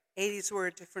 Right. 80s were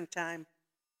a different time.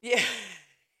 Yeah.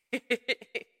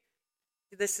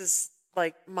 This is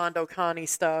like Mondo Connie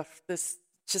stuff. This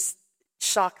just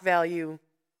shock value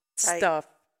stuff.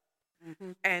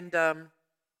 Mm-hmm. And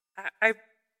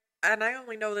I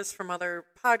only know this from other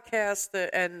podcasts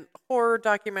and horror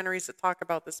documentaries that talk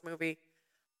about this movie.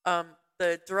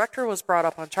 The director was brought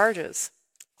up on charges.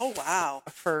 Oh, wow.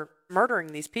 For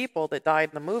murdering these people that died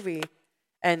in the movie.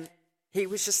 And he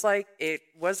was just like, it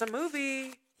was a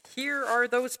movie. Here are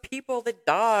those people that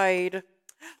died.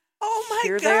 Oh, my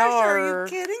Here gosh. They are you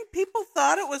kidding? People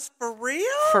thought it was for real?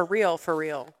 For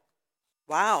real.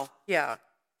 Wow. Yeah.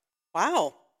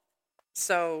 Wow.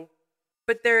 So,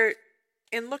 but they're...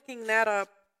 In looking that up,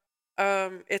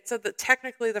 it said that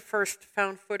technically the first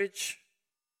found footage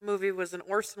movie was an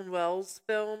Orson Welles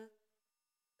film,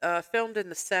 filmed in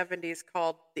the 70s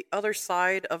called The Other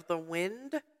Side of the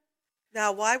Wind.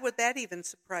 Now, why would that even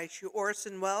surprise you?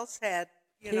 Orson Welles had,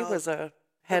 he was a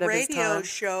head of his time. Radio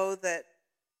show that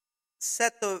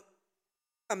set the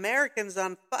Americans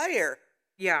on fire.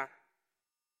 Yeah.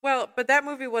 Well, but that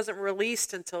movie wasn't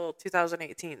released until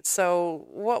 2018. So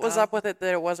what was up with it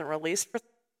that it wasn't released for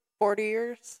 40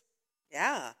 years?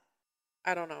 Yeah.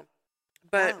 I don't know.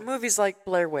 But movies like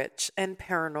Blair Witch and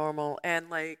Paranormal and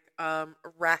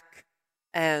Wreck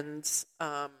and...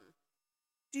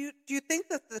 Do you think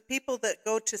that the people that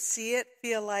go to see it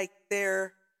feel like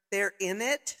they're in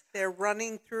it? They're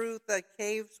running through the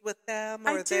caves with them?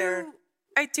 Or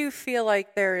I do feel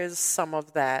like there is some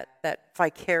of that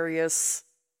vicarious...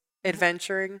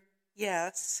 adventuring.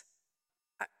 Yes.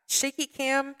 Shaky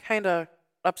cam kind of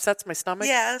upsets my stomach.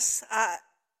 Yes.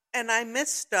 And I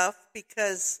miss stuff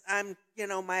because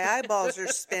my eyeballs are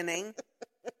spinning.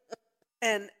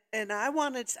 And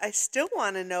I still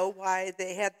want to know why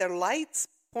they had their lights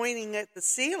pointing at the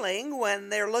ceiling when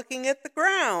they're looking at the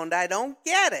ground. I don't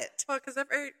get it. Well, because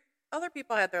other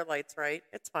people had their lights right.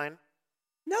 It's fine.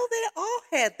 No, they all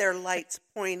had their lights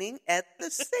pointing at the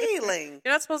ceiling.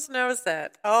 You're not supposed to notice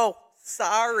that. Oh,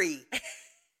 sorry.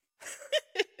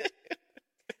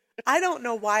 I don't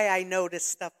know why I notice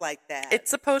stuff like that.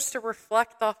 It's supposed to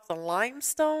reflect off the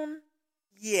limestone?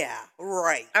 Yeah,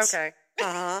 right. Okay.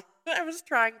 Uh-huh. I was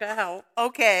trying to help.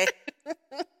 Okay.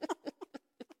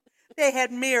 They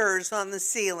had mirrors on the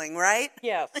ceiling, right?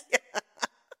 Yes.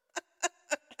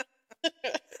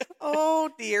 Oh,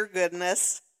 dear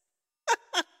goodness.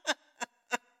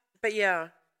 But yeah,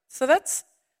 so that's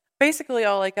basically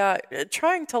all I got.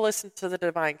 Trying to listen to the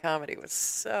Divine Comedy was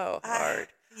so hard.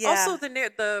 Yeah. Also,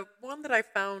 the one that I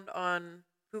found on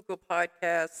Google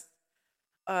Podcasts,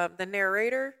 the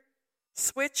narrator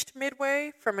switched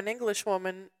midway from an English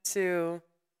woman to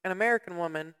an American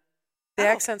woman. The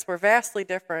accents were vastly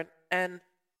different, and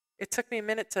it took me a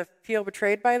minute to feel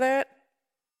betrayed by that.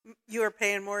 You were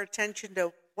paying more attention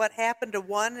to what happened to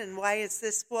one and why is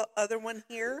this other one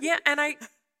here? Yeah, and I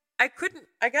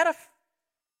gotta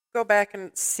go back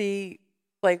and see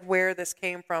where this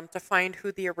came from to find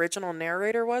who the original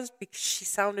narrator was, because she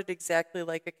sounded exactly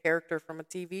like a character from a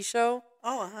TV show.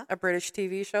 Oh, uh-huh. A British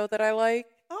TV show that I like.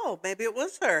 Oh, maybe it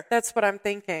was her. That's what I'm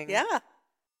thinking. Yeah.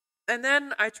 And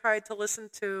then I tried to listen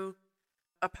to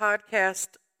a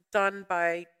podcast done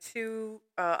by two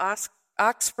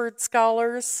Oxford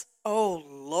scholars. Oh,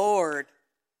 Lord.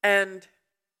 And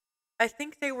I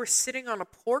think they were sitting on a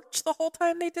porch the whole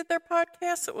time they did their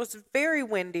podcast. It was very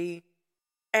windy.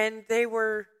 And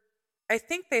I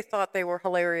think they thought they were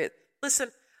hilarious.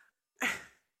 Listen,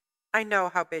 I know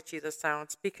how bitchy this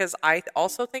sounds because I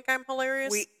also think I'm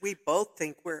hilarious. We both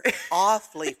think we're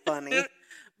awfully funny.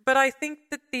 But I think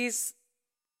that these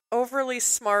overly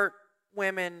smart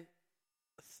women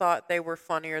thought they were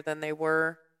funnier than they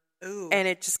were. Ooh. And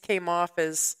it just came off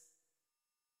as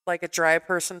like a dry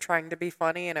person trying to be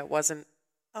funny, and it wasn't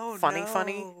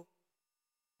funny.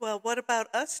 Well, what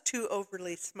about us two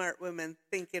overly smart women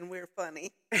thinking we're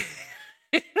funny?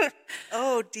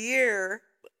 Oh, dear.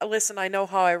 Listen, I know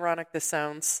how ironic this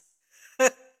sounds.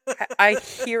 I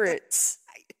hear it.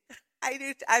 I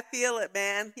do. I feel it,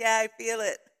 man. Yeah, I feel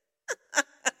it.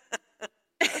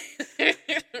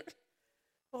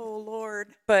 Oh, Lord.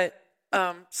 But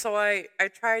so I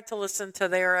tried to listen to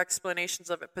their explanations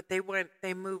of it, but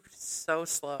they moved so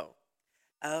slow.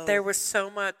 Oh. There was so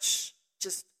much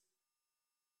just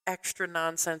extra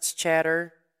nonsense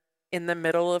chatter in the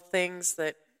middle of things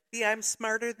that the I'm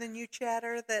smarter than you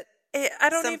chatter that I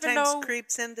don't even know sometimes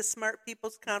creeps into smart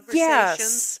people's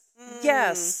conversations.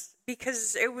 Yes,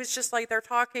 because it was just like they're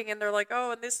talking and they're like,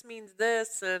 oh, and this means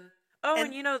this, and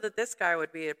and you know that this guy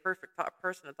would be a perfect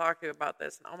person to talk to about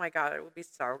this, and oh my God, it would be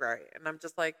so great. And I'm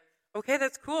just like, okay,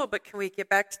 that's cool, but can we get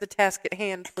back to the task at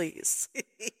hand, please?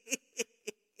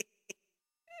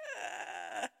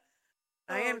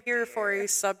 I am here for a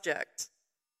subject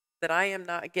that I am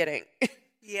not getting.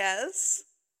 Yes.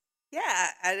 Yeah,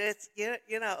 and it's,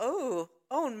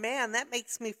 oh man, that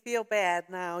makes me feel bad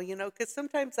now, because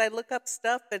sometimes I look up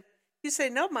stuff and you say,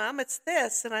 no, Mom, it's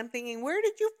this. And I'm thinking, where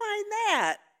did you find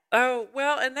that? Oh,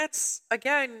 well, and that's,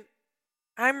 again,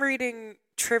 I'm reading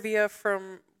trivia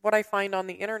from what I find on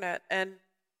the internet, and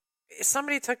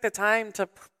somebody took the time to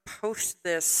post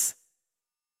this,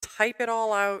 type it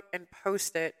all out and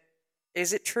post it.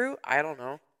 Is it true? I don't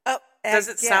know. Oh, does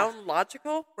it sound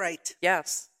logical? Right.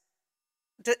 Yes.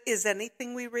 Is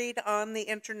anything we read on the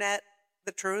internet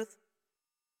the truth?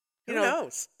 Who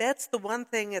knows? That's the one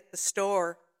thing at the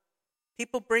store.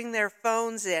 People bring their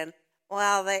phones in.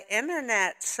 Well, the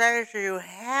internet says you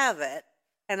have it.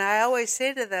 And I always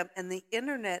say to them, and the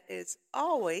internet is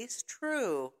always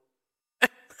true.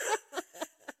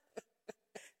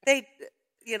 They,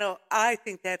 I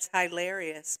think that's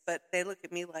hilarious, but they look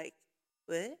at me like,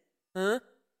 what? Huh?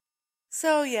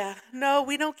 So, yeah, no,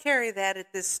 we don't carry that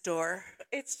at this store.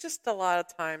 It's just a lot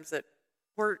of times that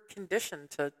we're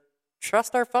conditioned to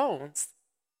trust our phones.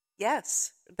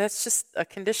 Yes. That's just a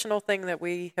conditional thing that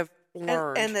we have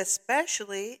learned. And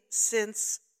especially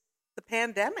since the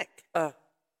pandemic.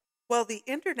 Well, the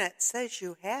internet says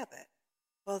you have it.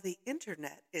 Well, the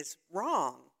internet is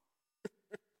wrong.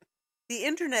 The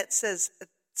internet says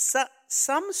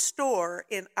some store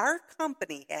in our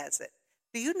company has it.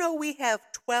 Do you know we have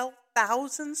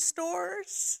 12,000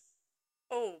 stores?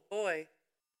 Oh, boy.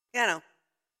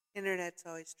 Internet's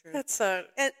always true. That's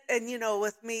and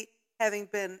with me having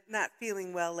been not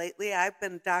feeling well lately, I've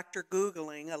been Dr.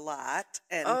 Googling a lot.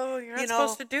 And, you're not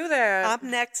supposed to do that.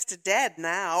 I'm next to dead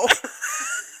now.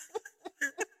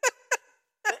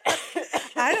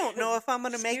 I don't know if I'm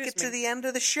going to make it to the end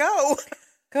of the show.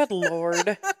 Good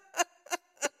Lord.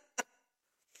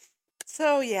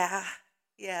 So, yeah.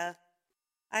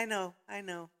 I know.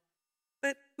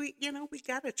 But we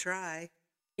got to try.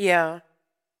 Yeah.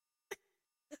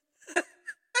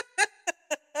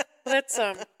 That's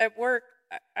at work.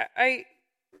 I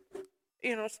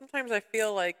sometimes I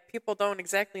feel like people don't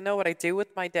exactly know what I do with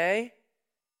my day.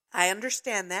 I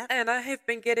understand that. And I have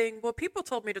been getting, well, people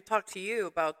told me to talk to you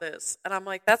about this. And I'm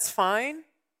like, that's fine.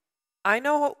 I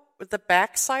know the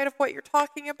backside of what you're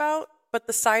talking about, but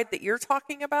the side that you're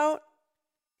talking about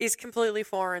is completely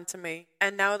foreign to me.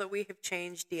 And now that we have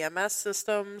changed DMS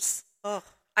systems,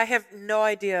 I have no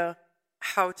idea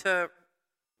how to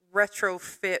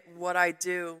retrofit what I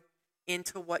do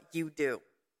into what you do.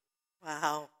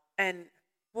 Wow. And,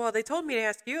 well, they told me to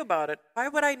ask you about it. Why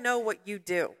would I know what you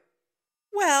do?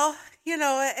 Well,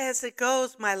 as it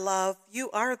goes, my love, you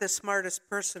are the smartest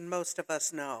person most of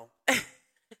us know.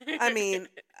 I mean,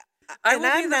 I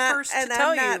will be the first to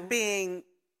tell you. I'm not being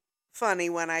funny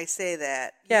when I say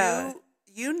that. Yeah.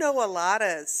 You know a lot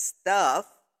of stuff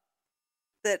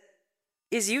that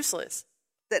is useless.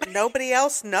 That nobody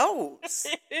else knows.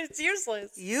 It's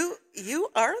useless. You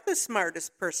are the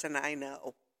smartest person I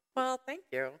know. Well, thank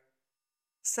you.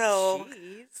 So,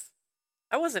 jeez.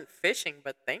 I wasn't fishing,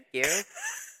 but thank you.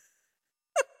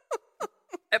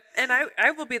 And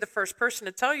I will be the first person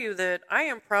to tell you that I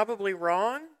am probably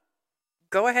wrong.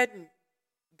 Go ahead and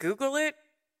Google it.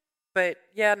 But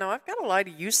yeah, no, I've got a lot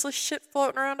of useless shit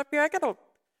floating around up here.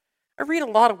 I read a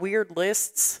lot of weird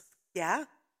lists. Yeah.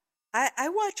 I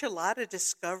watch a lot of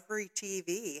Discovery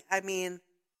TV. I mean,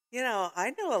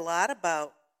 I know a lot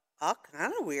about all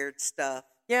kind of weird stuff.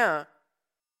 Yeah.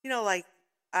 Like,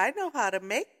 I know how to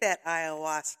make that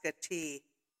ayahuasca tea.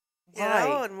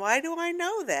 Why? And why do I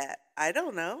know that? I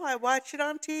don't know. I watch it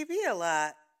on TV a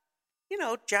lot.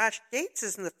 Josh Gates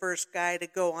isn't the first guy to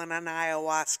go on an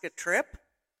ayahuasca trip.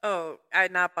 Oh,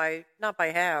 not by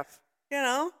half.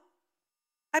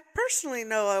 I personally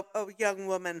know a young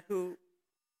woman who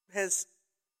has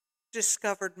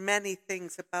discovered many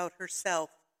things about herself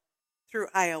through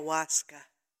ayahuasca.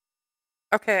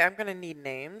 Okay, I'm going to need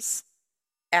names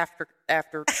after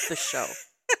the show.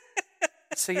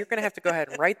 So you're going to have to go ahead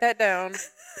and write that down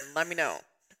and let me know.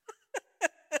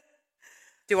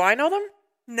 Do I know them?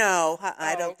 No,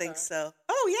 I don't think so.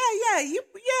 Oh,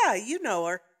 you know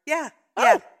her. Yeah.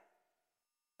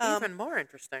 Even more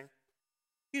interesting.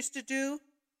 Used to do.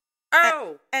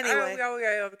 Anyway.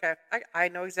 Yeah, okay. I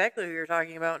know exactly who you're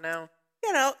talking about now.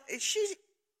 She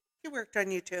worked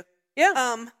on you too.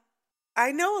 Yeah.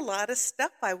 I know a lot of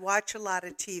stuff. I watch a lot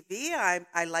of TV.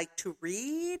 I like to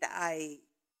read. I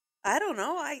don't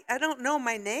know. I don't know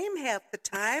my name half the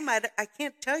time. I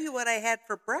can't tell you what I had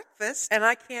for breakfast. And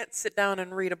I can't sit down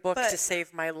and read a book to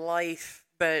save my life,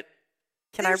 but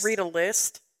can I read a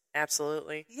list?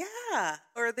 Absolutely. Yeah.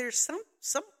 Or there's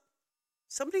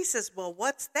somebody says, well,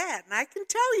 what's that? And I can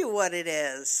tell you what it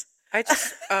is. I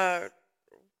just,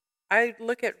 I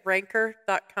look at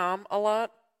ranker.com a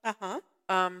lot.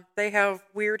 They have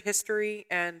Weird History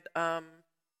and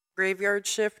Graveyard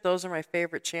Shift. Those are my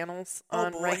favorite channels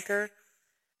on Ranker.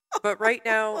 But right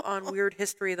now on Weird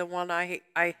History, the one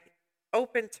I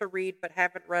opened to read but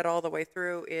haven't read all the way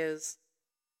through is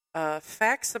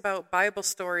facts about Bible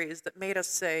stories that made us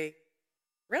say,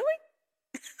 really?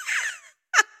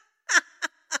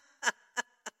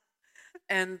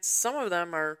 And some of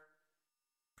them are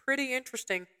pretty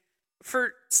interesting.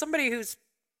 For somebody who's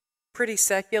pretty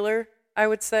secular, I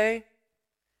would say,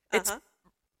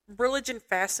 religion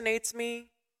fascinates me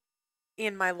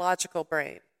in my logical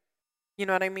brain. You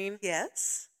know what I mean?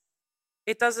 Yes.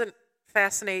 It doesn't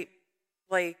fascinate,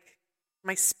 like,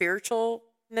 my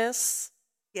spiritualness.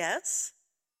 Yes.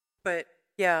 But,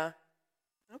 yeah.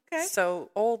 Okay. So,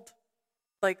 old,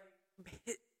 like,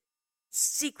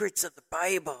 secrets of the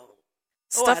Bible.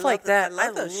 Stuff like that. I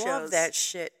love that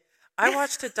shit. I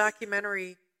watched a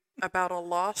documentary about a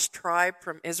lost tribe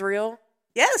from Israel.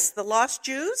 Yes, the lost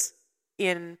Jews?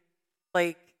 In,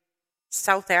 like,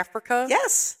 South Africa.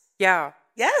 Yes. Yeah.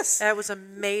 Yes. That was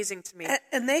amazing to me.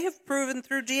 And they have proven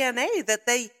through DNA that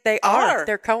they are.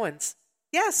 They're Cohens.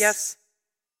 Yes. Yes.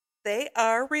 They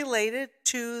are related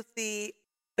to the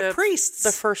priests.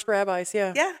 The first rabbis,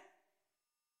 yeah. Yeah.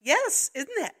 Yes. Isn't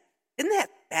that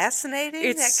fascinating?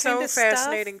 It's so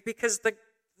fascinating because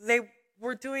they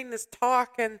were doing this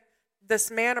talk and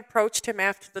this man approached him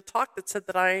after the talk that said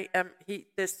that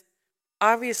this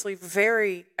obviously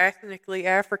very ethnically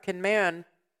African man.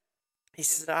 He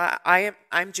said,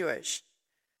 I'm Jewish.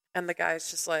 And the guy's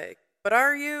just like, but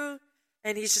are you?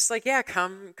 And he's just like, yeah,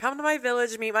 come to my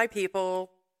village, meet my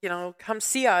people, come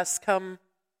see us, come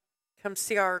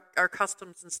see our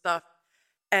customs and stuff.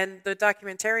 And the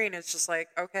documentarian is just like,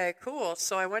 okay, cool.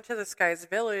 So I went to this guy's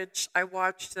village. I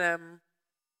watched them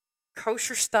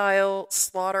kosher style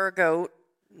slaughter a goat.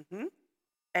 Mm-hmm.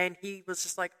 And he was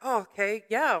just like, oh, okay,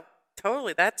 yeah,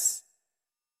 totally. That's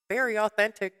very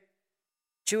authentic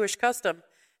Jewish custom.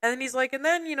 And then he's like, and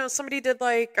then, somebody did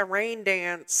like a rain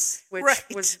dance, which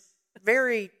was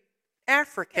very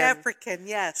African. African,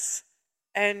 yes.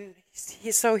 And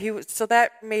so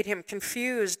that made him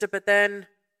confused, but then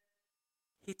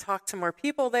he talked to more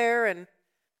people there and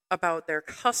about their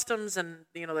customs and,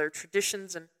 their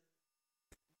traditions and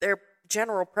their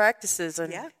general practices.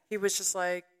 And he was just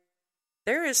like,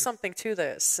 there is something to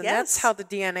this. And that's how the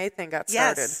DNA thing got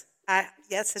started.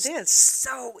 Yes, it is.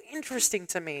 So interesting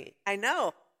to me. I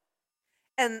know.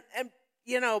 And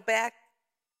back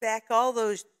all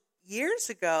those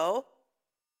years ago,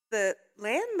 the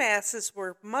land masses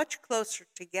were much closer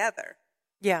together.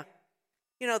 Yeah.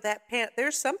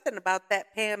 There's something about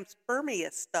that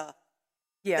panspermia stuff.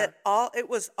 Yeah. It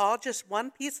was all just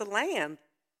one piece of land.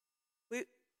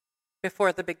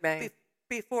 Before the Big Bang.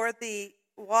 Before the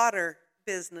water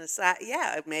business.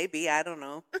 Maybe, I don't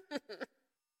know.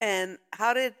 And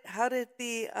how did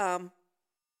the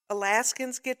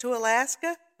Alaskans get to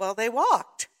Alaska? Well, they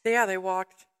walked. Yeah, they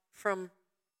walked from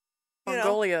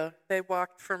Mongolia. They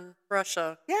walked from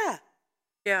Russia. Yeah.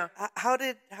 Yeah. How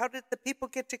did the people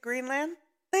get to Greenland?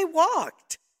 They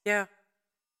walked. Yeah.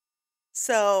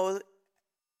 So,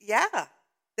 yeah,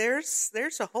 there's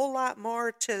a whole lot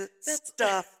more to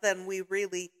stuff than we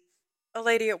really. A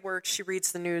lady at work, she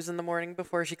reads the news in the morning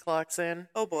before she clocks in.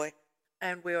 Oh boy.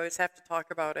 and we always have to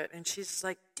talk about it. And she's just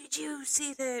like, "Did you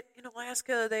see that in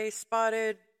Alaska they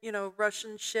spotted,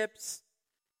 Russian ships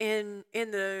in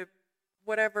the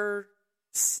whatever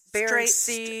Bering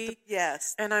Sea?"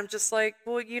 Yes. And I'm just like,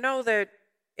 "Well, you know that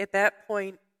at that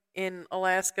point in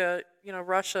Alaska,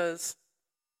 Russia's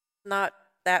not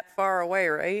that far away,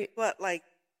 right?" What, like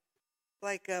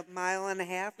a mile and a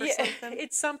half or something?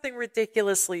 It's something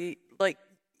ridiculously, like,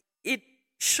 it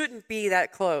shouldn't be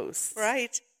that close.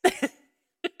 Right.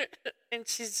 And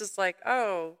she's just like,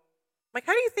 "Oh." Like,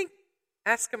 how do you think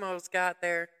Eskimos got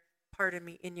there? Pardon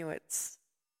me, Inuits.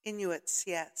 Inuits,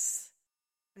 yes.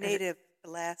 Native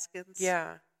Alaskans.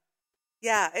 Yeah.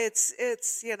 Yeah, it's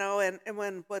and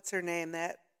when, what's her name,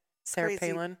 that Sarah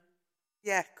crazy, Palin.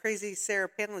 Yeah, crazy Sarah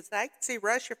Palin. I can see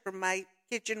Russia from my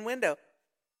kitchen window.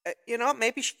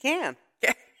 Maybe she can.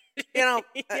 Yeah.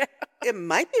 It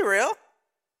might be real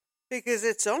because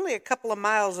it's only a couple of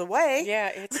miles away. Yeah,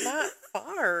 it's not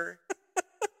far.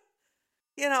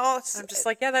 I'm just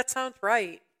like, yeah, that sounds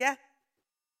right. Yeah.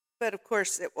 But of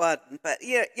course it wasn't. But,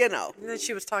 And then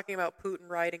she was talking about Putin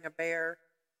riding a bear.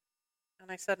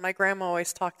 And I said, my grandma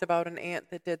always talked about an aunt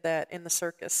that did that in the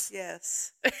circus.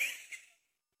 Yes.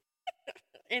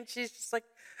 And she's just like,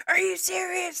 "Are you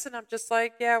serious?" And I'm just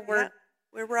like, yeah,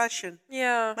 we're Russian.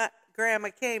 Yeah. My grandma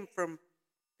came from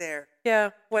there.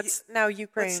 Yeah. What's now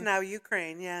Ukraine. What's now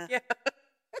Ukraine, yeah. Yeah.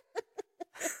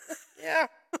 Yeah.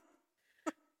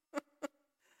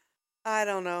 I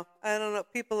don't know.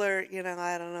 People are,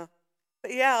 I don't know.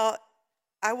 But yeah,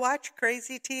 I watch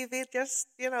crazy TV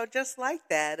just like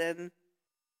that. And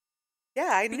yeah,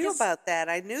 I knew about that.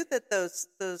 I knew that those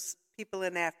people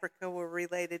in Africa were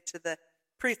related to the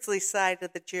priestly side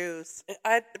of the Jews.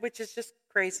 Which is just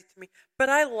crazy to me. But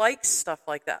I like stuff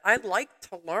like that. I like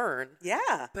to learn.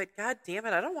 Yeah. But God damn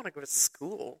it, I don't want to go to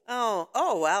school. Oh,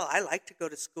 well, I like to go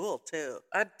to school too.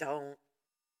 I don't.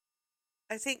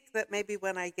 I think that maybe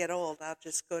when I get old, I'll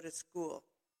just go to school.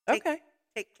 Take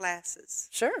classes.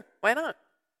 Sure. Why not?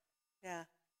 Yeah.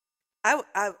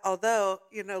 Although,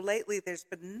 lately there's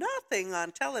been nothing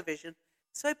on television.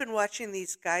 So I've been watching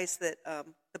these guys that,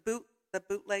 the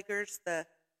bootleggers, that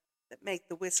make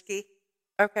the whiskey.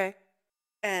 Okay.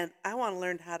 And I want to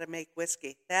learn how to make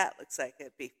whiskey. That looks like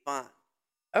it'd be fun.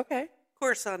 Okay. Of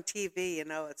course, on TV,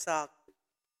 it's all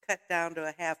cut down to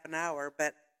a half an hour,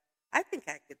 but I think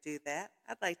I could do that.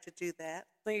 I'd like to do that.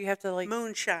 So you have to,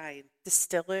 moonshine.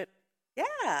 Distill it.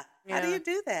 Yeah. How do you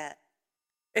do that?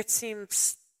 It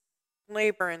seems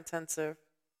labor intensive.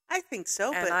 I think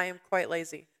so, and I am quite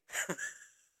lazy.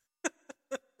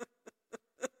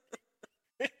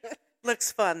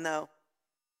 Looks fun, though.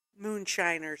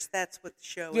 Moonshiners, that's what the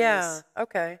show is. Yeah,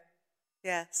 okay.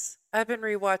 Yes. I've been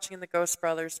rewatching The Ghost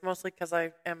Brothers, mostly because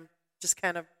I am just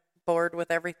kind of bored with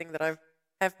everything that I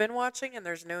have been watching, and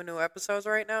there's no new episodes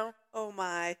right now. Oh,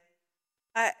 my.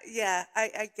 I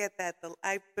get that.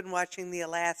 I've been watching the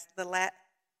Alaskans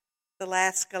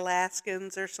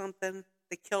or something,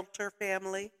 the Kilter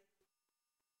family.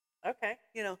 Okay.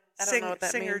 I don't know what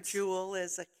that Singer means. Jewel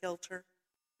is a Kilter.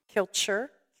 Kilcher?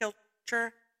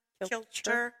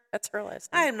 Kilcher. That's her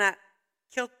last name. I am not.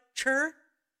 Kilcher.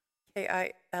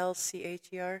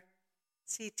 Kilcher.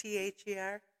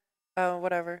 Cther. Oh,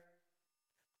 whatever.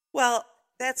 Well,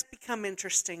 that's become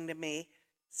interesting to me.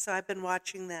 So I've been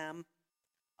watching them.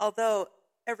 Although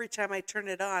every time I turn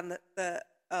it on, the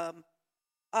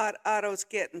Otto's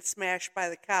getting smashed by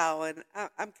the cow, and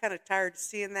I'm kind of tired of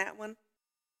seeing that one.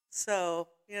 So,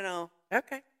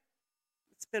 Okay.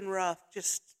 it's been rough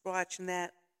just watching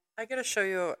that. I gotta show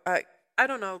you. I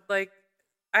don't know. I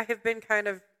have been kind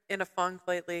of in a funk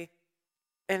lately,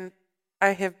 and I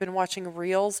have been watching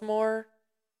reels more.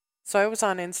 So I was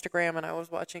on Instagram and I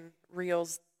was watching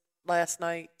reels last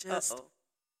night, just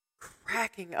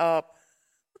cracking up.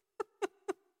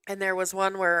 And there was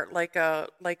one where like a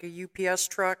UPS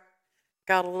truck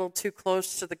got a little too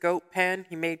close to the goat pen.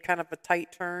 He made kind of a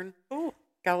tight turn. Ooh.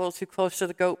 Got a little too close to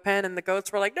the goat pen, and the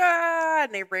goats were like, "Ah!"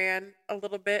 And they ran a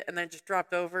little bit and then just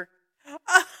dropped over.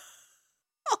 Oh,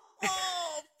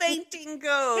 fainting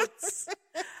goats.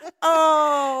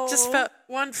 Oh.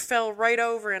 One fell right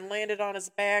over and landed on his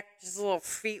back, just little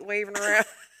feet waving around.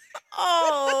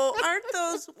 Oh, aren't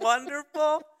those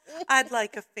wonderful? I'd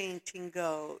like a fainting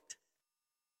goat.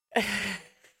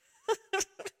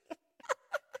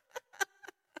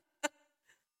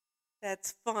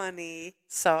 That's funny.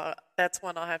 So that's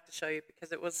one I'll have to show you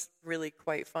because it was really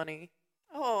quite funny.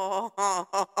 Oh,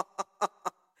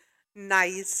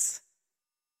 nice.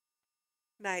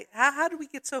 Nice. How do we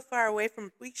get so far away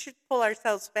from? We should pull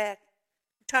ourselves back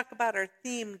and talk about our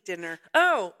theme dinner.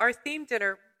 Oh, our theme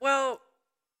dinner. Well,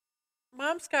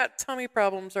 Mom's got tummy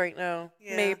problems right now.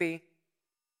 Yeah. Maybe.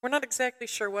 We're not exactly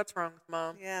sure what's wrong with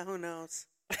Mom. Yeah, who knows?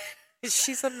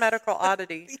 She's a medical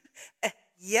oddity.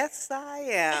 Yes, I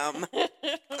am.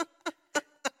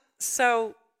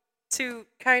 So, to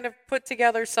kind of put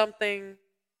together something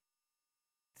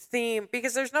theme,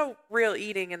 because there's no real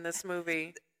eating in this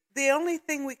movie. The only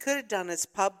thing we could have done is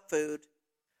pub food.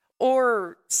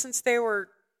 Or, since they were,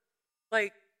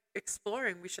 like,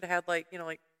 exploring, we should have had, like,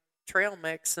 trail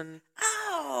mix and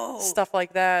stuff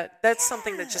like that. That's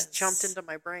something that just jumped into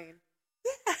my brain.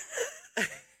 Yeah.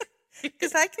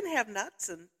 Because I can have nuts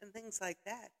and things like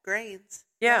that, grains.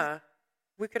 Yeah.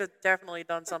 We could have definitely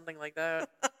done something like that.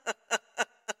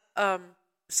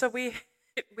 So we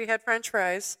had French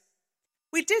fries.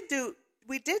 We did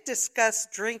discuss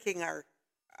drinking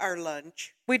our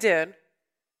lunch. We did.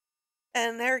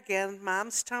 And there again,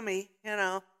 Mom's tummy,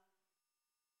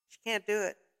 she can't do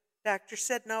it. Doctor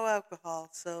said no alcohol,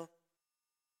 so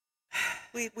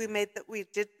we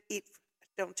did eat.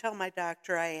 Don't tell my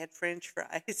doctor I had French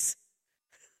fries.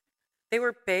 They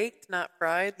were baked, not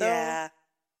fried, though. Yeah.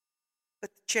 But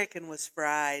the chicken was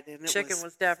fried, and chicken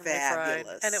was definitely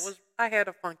fabulous. fried. And I had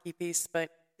a funky piece, but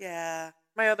yeah,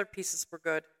 my other pieces were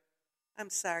good. I'm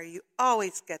sorry, you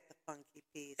always get the funky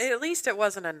piece. At least it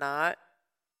wasn't a knot.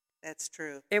 That's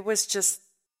true. It was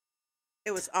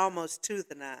almost to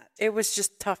the knot. It was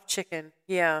just tough chicken.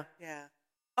 Yeah. Yeah.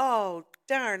 Oh,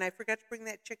 darn, I forgot to bring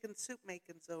that chicken soup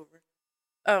makins over.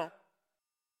 Oh,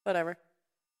 whatever.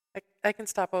 I can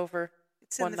stop over.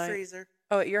 It's in the freezer.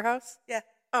 Oh, at your house? Yeah.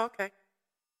 Oh, okay.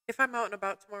 If I'm out and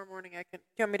about tomorrow morning, I can.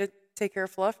 You want me to take care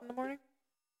of Fluff in the morning?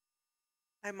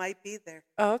 I might be there.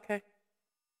 Oh, okay.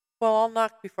 Well, I'll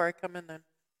knock before I come in then.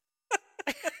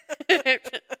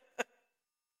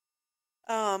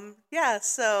 Yeah,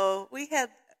 so we had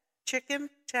chicken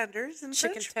tenders and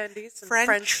chicken tendies and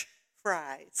French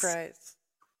fries.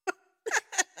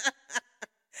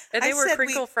 And they were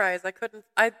crinkle fries.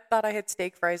 I thought I had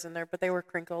steak fries in there, but they were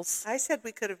crinkles. I said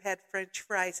we could have had French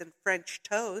fries and French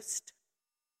toast.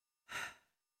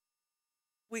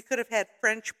 We could have had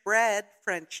French bread,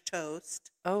 French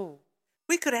toast. Oh.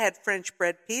 We could have had French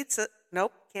bread pizza.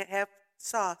 Nope, can't have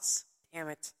sauce. Damn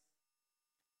it.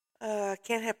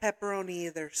 Can't have pepperoni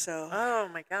either, so. Oh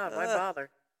my God, why bother?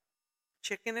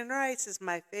 Chicken and rice is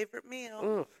my favorite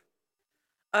meal.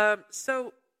 Oof.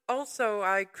 So also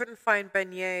I couldn't find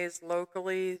beignets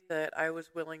locally that I was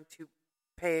willing to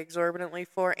pay exorbitantly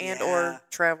for or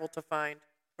travel to find.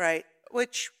 Right,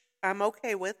 which I'm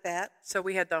okay with that. So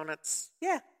we had donuts.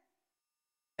 Yeah.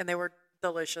 And they were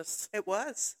delicious. It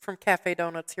was. From Cafe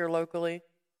Donuts here locally.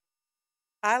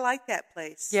 I like that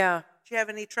place. Yeah. Did you have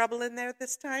any trouble in there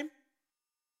this time?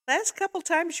 Last couple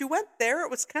times you went there, it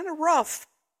was kind of rough.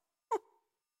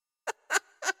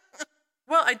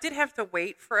 Well, I did have to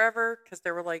wait forever because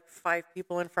there were like 5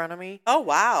 people in front of me. Oh,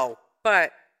 wow.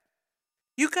 But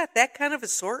you got that kind of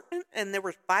assortment and there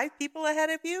were 5 people ahead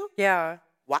of you? Yeah.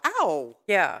 Wow.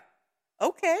 Yeah.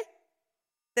 Okay.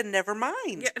 Then never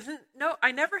mind. Yeah, no,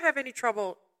 I never have any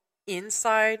trouble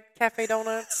inside Cafe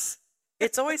Donuts.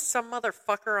 It's always some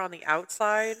motherfucker on the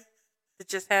outside that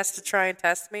just has to try and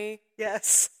test me.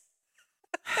 Yes.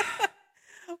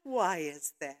 Why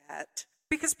is that?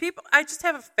 Because I just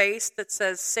have a face that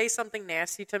says, say something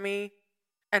nasty to me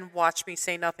and watch me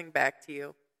say nothing back to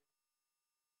you.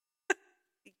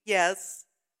 Yes.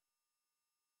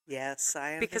 Yes,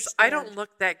 I understand. Because I don't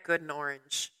look that good in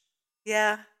orange.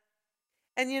 Yeah.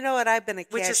 And you know what? I've been a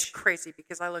cashier. Which is crazy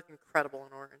because I look incredible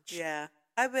in orange. Yeah.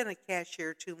 I've been a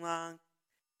cashier too long.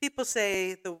 People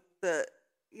say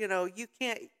you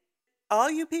can't, all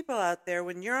you people out there,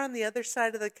 when you're on the other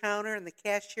side of the counter and the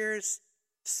cashier's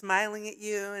smiling at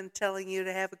you and telling you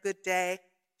to have a good day,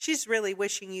 she's really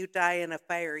wishing you die in a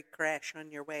fiery crash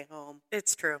on your way home.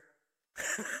 It's true.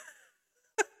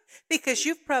 Because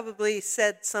you've probably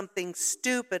said something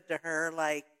stupid to her,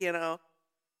 like,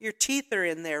 your teeth are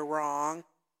in there wrong.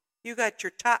 You got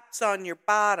your tops on your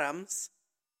bottoms.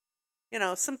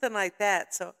 Something like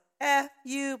that. So, F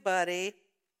you, buddy.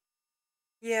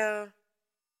 Yeah.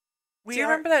 Do you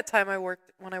remember that time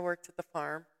when I worked at the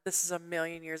farm? This is a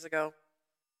million years ago.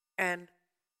 And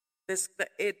the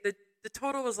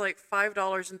total was like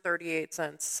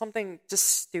 $5.38. Something just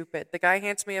stupid. The guy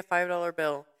hands me a $5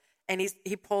 bill. And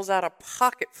he pulls out a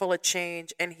pocket full of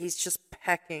change, and he's just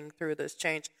pecking through this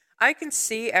change. I can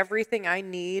see everything I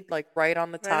need, like right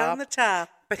on the top. Right on the top.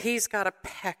 But he's got to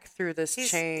peck through this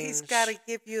change. He's got to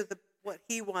give you what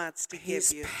he wants to give you.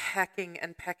 He's pecking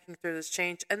and pecking through this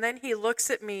change. And then he looks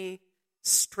at me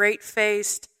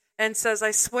straight-faced and says,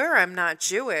 I swear I'm not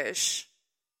Jewish.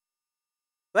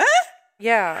 What?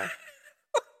 Yeah.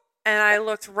 And I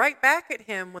looked right back at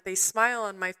him with a smile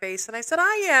on my face, and I said,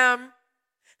 I am.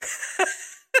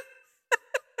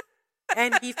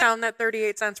 And he found that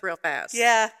 38 cents real fast.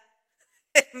 Yeah.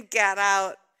 And got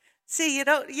out. See,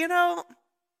 don't say.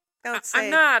 I'm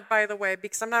not, by the way,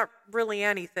 because I'm not really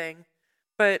anything.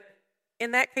 But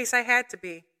in that case, I had to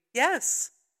be. Yes.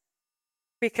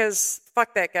 Because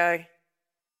fuck that guy.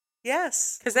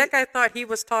 Yes. Because that guy thought he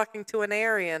was talking to an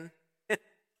Aryan.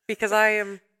 Because I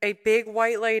am a big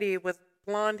white lady with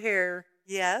blonde hair.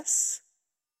 Yes.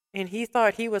 And he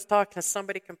thought he was talking to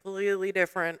somebody completely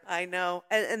different. I know.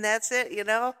 And that's it,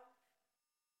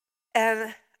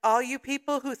 And all you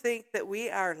people who think that we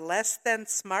are less than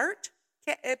smart,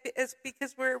 it's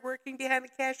because we're working behind a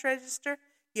cash register,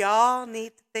 y'all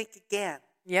need to think again.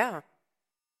 Yeah.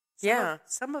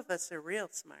 Some of us are real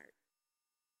smart.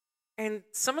 And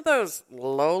some of those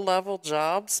low-level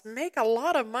jobs make a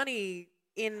lot of money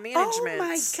in management. Oh,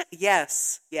 my God.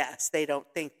 Yes, they don't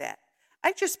think that.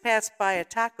 I just passed by a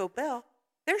Taco Bell.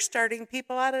 They're starting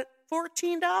people out at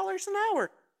 $14 an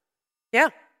hour. Yeah.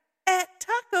 At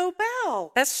Taco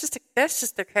Bell. That's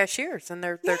just their cashiers and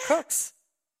their cooks.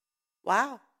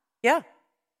 Wow. Yeah.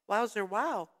 Wowzer,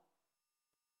 wow.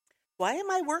 Why am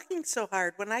I working so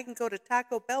hard when I can go to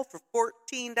Taco Bell for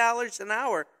 $14 an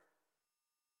hour?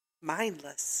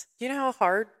 Mindless. Do you know how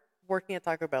hard working at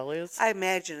Taco Bell is? I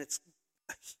imagine it's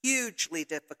hugely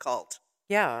difficult.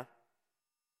 Yeah.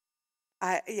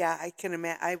 I can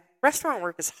imagine. Restaurant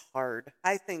work is hard.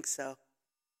 I think so.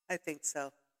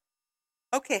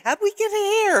 Okay, how'd we get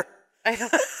here? I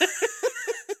don't.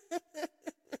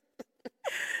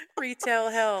 Retail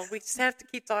hell. We just have to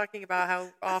keep talking about how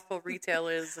awful retail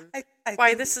is and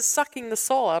why this is sucking the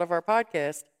soul out of our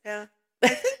podcast. Yeah. I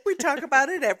think we talk about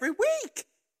it every week.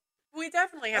 We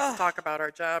definitely have to talk about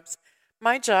our jobs.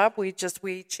 My job, we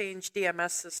changed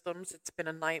DMS systems. It's been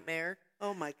a nightmare.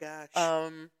 Oh my gosh.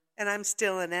 And I'm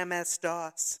still in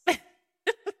MS-DOS.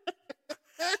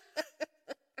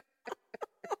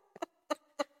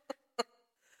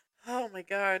 Oh my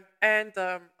God. And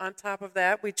on top of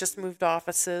that, we just moved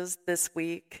offices this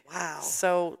week. Wow.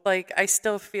 So, I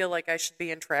still feel like I should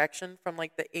be in traction from,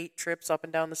 the 8 trips up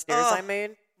and down the stairs I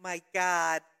made. My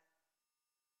God.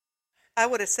 I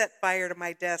would have set fire to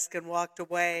my desk and walked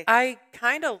away. I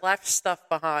kind of left stuff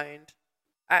behind.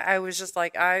 I was just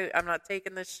like, I'm not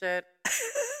taking this shit.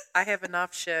 I have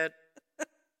enough shit.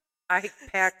 I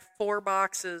packed 4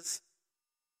 boxes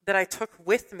that I took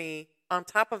with me on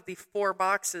top of the 4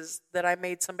 boxes that I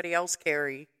made somebody else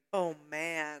carry. Oh,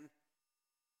 man.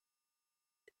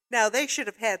 Now, they should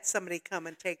have had somebody come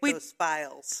and take those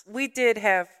files. We did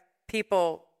have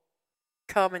people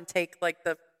come and take,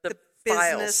 the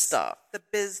file stuff. The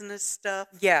business stuff?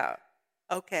 Yeah.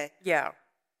 Okay. Yeah.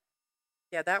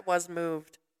 Yeah, that was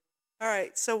moved. All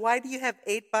right. So why do you have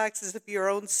 8 boxes of your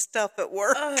own stuff at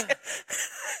work?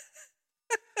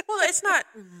 Well, it's not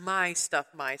my stuff,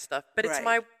 but it's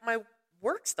my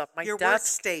work stuff, your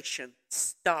desk workstation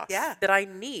stuff that I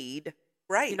need.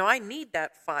 Right. I need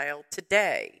that file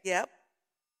today. Yep.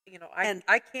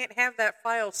 I can't have that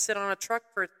file sit on a truck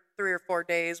for 3 or 4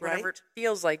 days, whenever it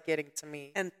feels like getting to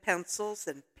me. And pencils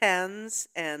and pens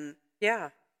and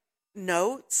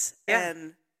notes. Yeah.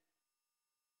 And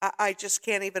I just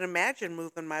can't even imagine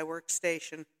moving my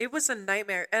workstation. It was a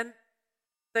nightmare. And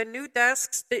the new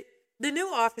desks, the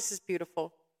new office is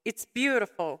beautiful. It's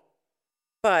beautiful.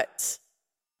 But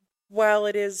while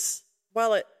it is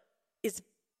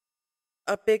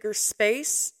a bigger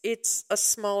space, it's a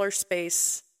smaller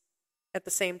space at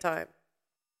the same time.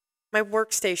 My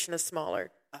workstation is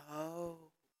smaller.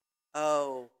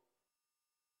 Oh.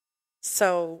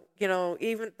 So,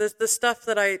 even the stuff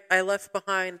that I left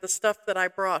behind, the stuff that I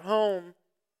brought home,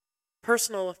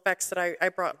 personal effects that I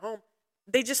brought home,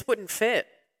 they just wouldn't fit.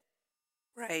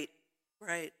 Right.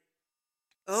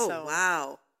 Oh,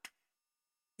 wow.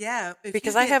 Yeah.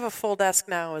 Because I have a full desk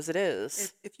now as it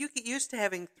is. If you get used to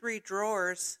having 3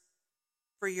 drawers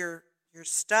for your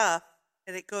stuff,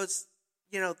 and it goes,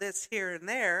 this here and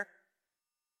there,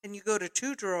 and you go to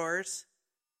 2 drawers,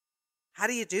 how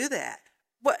do you do that?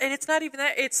 Well, and it's not even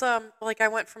that. It's I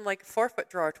went from a 4-foot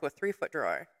drawer to a 3-foot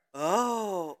drawer.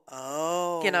 Oh.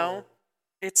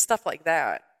 It's stuff like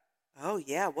that. Oh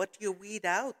yeah. What do you weed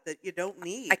out that you don't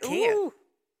need? I can't. Ooh.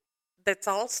 That's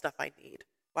all stuff I need.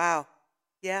 Wow.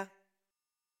 Yeah.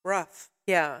 Rough.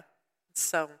 Yeah.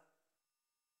 So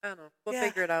I don't know. We'll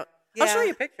figure it out. Yeah. I'll show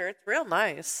you a picture. It's real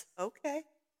nice. Okay.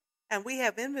 And we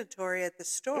have inventory at the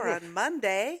store on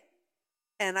Monday.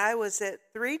 And I was at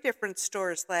 3 different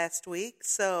stores last week.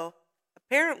 So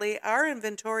apparently our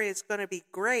inventory is going to be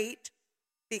great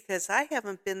because I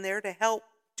haven't been there to help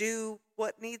do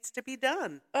what needs to be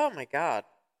done. Oh my God.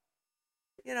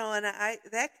 And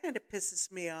that kind of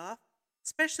pisses me off,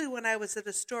 especially when I was at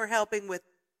a store helping with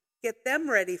get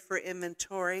them ready for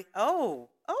inventory. Oh,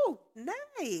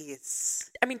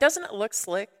 nice. I mean, doesn't it look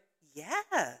slick?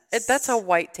 Yes. That's a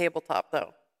white tabletop,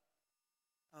 though.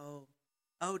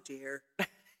 Oh dear.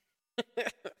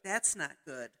 That's not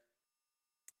good.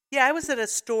 Yeah, I was at a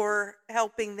store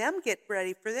helping them get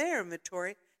ready for their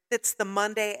inventory. That's the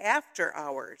Monday after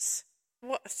hours.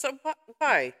 What? So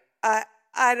why? I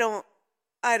don't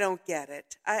get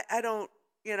it. I don't.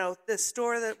 The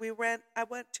store that I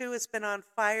went to has been on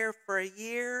fire for a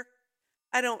year.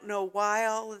 I don't know why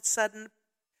all of a sudden.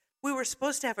 We were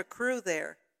supposed to have a crew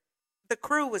there. The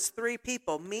crew was 3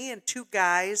 people. Me and 2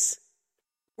 guys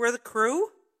were the crew.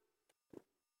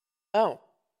 Oh.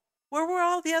 Where were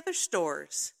all the other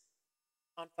stores?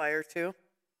 On fire, too?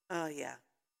 Oh, yeah.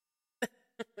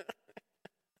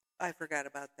 I forgot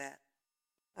about that.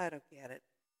 I don't get it.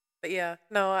 But yeah,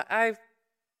 no, I've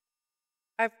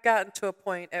gotten to a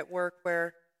point at work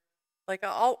where, like,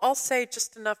 I'll say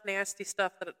just enough nasty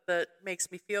stuff that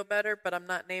makes me feel better, but I'm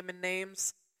not naming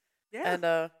names. Yeah.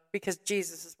 And because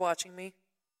Jesus is watching me.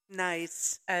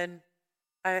 Nice. And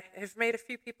I have made a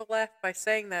few people laugh by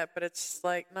saying that, but it's just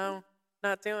like, no,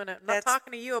 not doing it. I'm not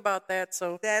talking to you about that,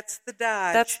 so that's the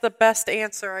dodge. That's the best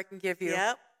answer I can give you.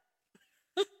 Yep.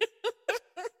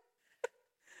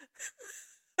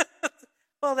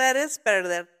 Well, that is better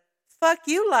than fuck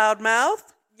you, loudmouth.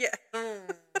 Yeah.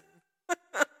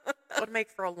 Would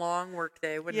make for a long work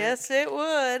day, wouldn't it? Yes, it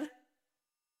would.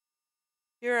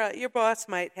 Your boss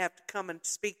might have to come and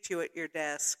speak to you at your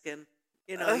desk, and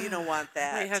you don't want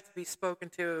that. They have to be spoken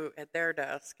to at their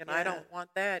desk, and I don't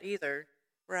want that either.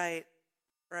 Right.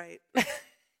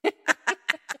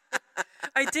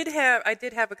 I did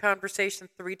have a conversation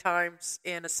 3 times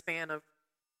in a span of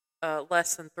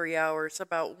less than 3 hours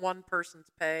about one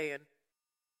person's pay, and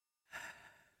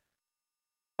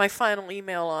my final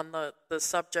email on the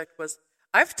subject was,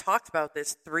 I've talked about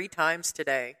this 3 times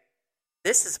today.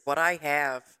 This is what I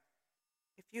have.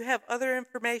 If you have other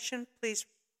information, please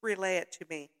relay it to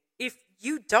me. If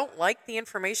you don't like the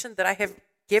information that I have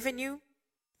given you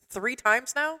 3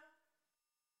 times now,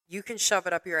 you can shove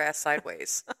it up your ass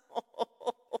sideways.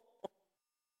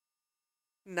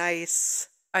 Nice.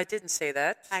 I didn't say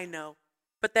that. I know.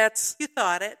 But that's... You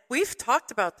thought it. We've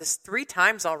talked about this 3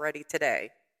 times already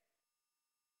today.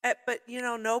 But,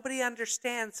 nobody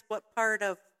understands what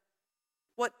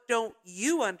don't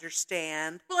you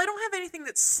understand? Well, I don't have anything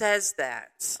that says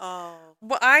that. Oh.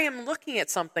 Well, I am looking at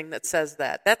something that says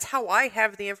that. That's how I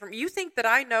have the information. You think that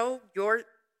I know your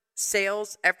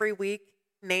sales every week,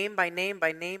 name by name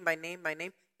by name by name by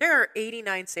name? There are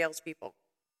 89 salespeople.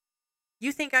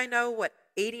 You think I know what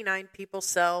 89 people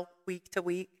sell week to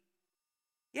week?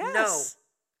 Yes.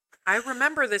 No. I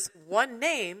remember this one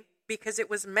name because it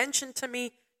was mentioned to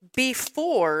me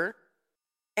before,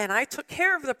 and I took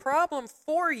care of the problem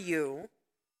for you,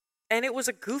 and it was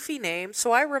a goofy name,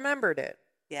 so I remembered it.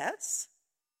 Yes.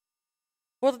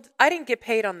 Well, I didn't get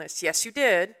paid on this. Yes, you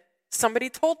did. Somebody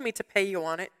told me to pay you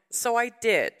on it, so I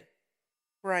did.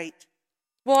 Right.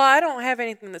 Well, I don't have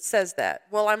anything that says that.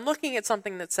 Well, I'm looking at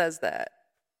something that says that.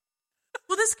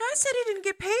 Well, this guy said he didn't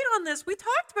get paid on this. We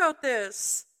talked about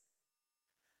this.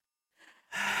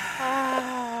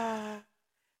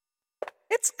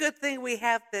 It's a good thing we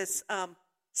have this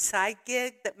side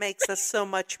gig that makes us so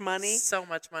much money. So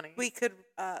much money. We could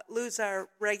lose our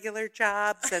regular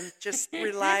jobs and just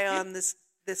rely on this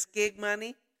gig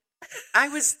money. I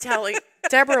was telling...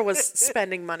 Deborah was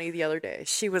spending money the other day.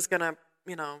 She was going to,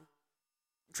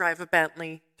 drive a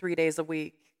Bentley 3 days a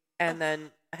week, and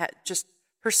then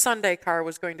her Sunday car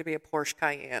was going to be a Porsche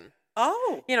Cayenne.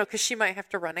 Oh. Because she might have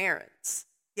to run errands.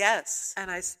 Yes. And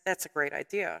that's a great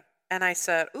idea. And I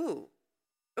said, ooh,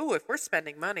 if we're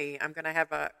spending money, I'm going to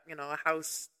have a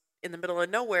house in the middle of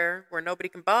nowhere where nobody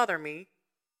can bother me.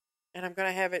 And I'm going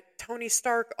to have it Tony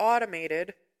Stark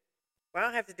automated. Well, I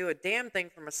don't have to do a damn thing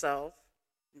for myself.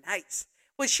 Nice.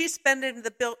 Was she spending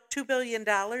the $2 billion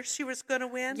she was going to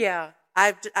win? Yeah.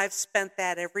 I've spent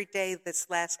that every day this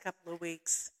last couple of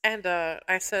weeks. And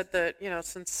I said that,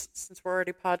 since we're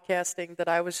already podcasting, that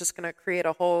I was just going to create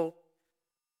a whole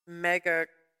mega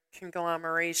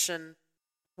conglomeration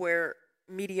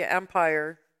media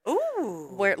empire.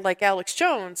 Ooh. Where, like Alex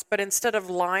Jones, but instead of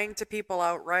lying to people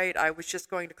outright, I was just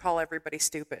going to call everybody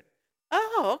stupid.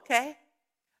 Oh, okay.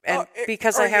 And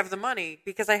because I have the money,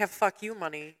 because I have fuck you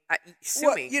money,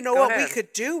 sue me. You know what we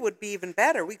could do would be even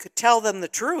better. We could tell them the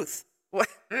truth. What?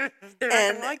 They're not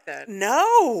going to like that.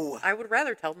 No. I would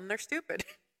rather tell them they're stupid.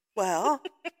 Well,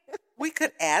 we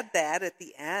could add that at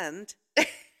the end.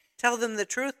 tell them the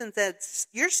truth and said,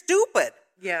 "You're stupid."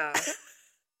 Yeah.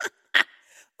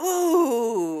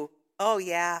 Ooh. Oh,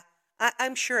 yeah.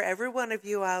 I'm sure every one of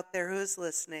you out there who's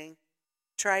listening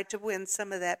tried to win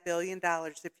some of that $1 billion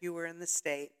if you were in the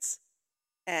States.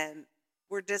 And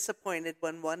were disappointed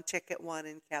when one ticket won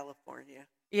in California.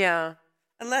 Yeah.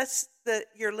 Unless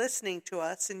you're listening to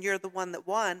us and you're the one that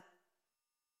won,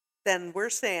 then we're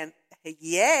saying, hey,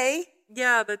 yay.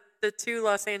 Yeah, the 2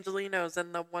 Los Angelinos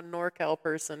and the 1 NorCal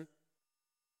person.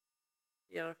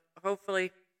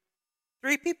 Hopefully.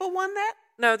 3 people won that?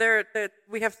 No,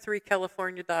 we have 3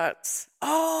 California dots.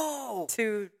 Oh.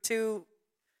 2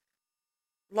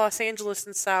 Los Angeles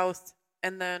and South,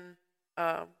 and then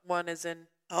 1 is in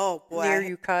near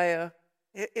Ukiah.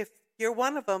 If you're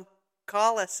one of them,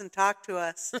 call us and talk to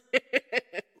us.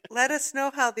 Let us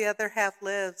know how the other half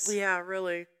lives. Yeah,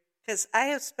 really. Because I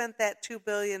have spent that $2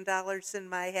 billion in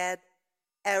my head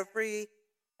every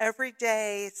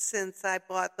day since I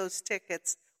bought those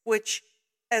tickets, which,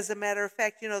 as a matter of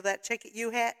fact, that ticket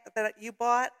that you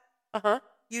bought,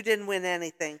 you didn't win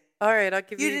anything. All right, I'll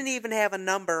give you... You didn't even have a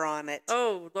number on it.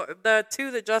 Oh, the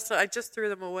 2 that Justin... I just threw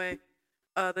them away.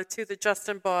 The 2 that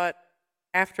Justin bought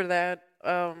after that,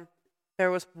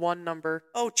 there was 1 number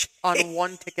on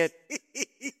 1 ticket.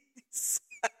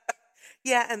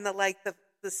 Yeah, and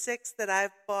the 6 that I've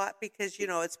bought, because,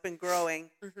 it's been growing,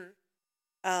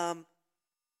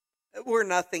 were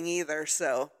nothing either.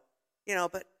 So,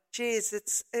 but, geez, it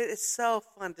is so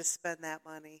fun to spend that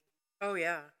money. Oh,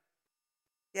 yeah.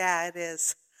 Yeah, it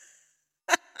is.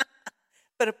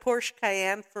 But a Porsche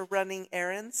Cayenne for running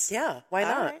errands? Yeah, why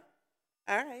not?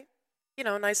 All right.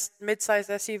 Nice mid-size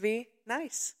SUV.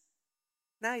 Nice.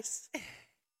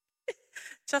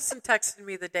 Justin texted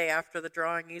me the day after the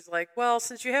drawing. He's like, well,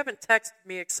 since you haven't texted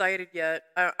me excited yet,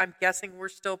 I'm guessing we're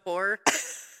still poor.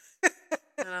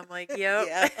 And I'm like,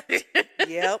 yep.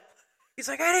 Yep. He's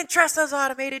like, I didn't trust those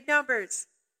automated numbers.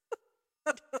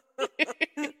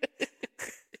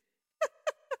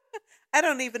 I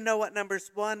don't even know what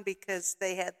numbers won, because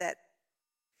they had that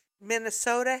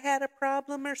Minnesota had a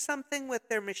problem or something with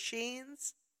their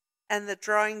machines, and the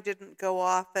drawing didn't go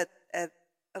off at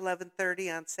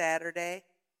 11:30 on Saturday.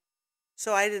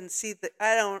 So I didn't see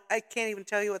I can't even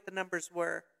tell you what the numbers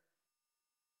were.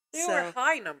 They were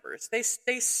high numbers. They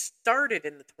started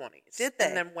in the 20s. Did they?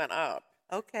 And then went up.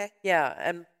 Okay. Yeah,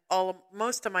 and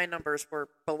most of my numbers were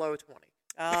below 20.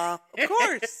 Of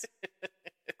course.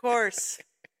 Of course.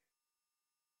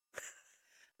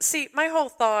 See, my whole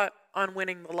thought on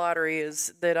winning the lottery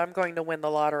is that I'm going to win the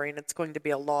lottery and it's going to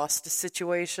be a lost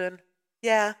situation.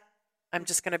 Yeah. I'm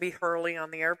just going to be Hurley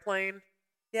on the airplane.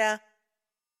 Yeah.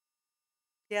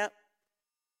 Yep.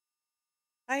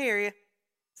 I hear you.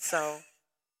 So,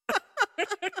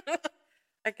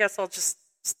 I guess I'll just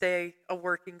stay a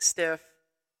working stiff.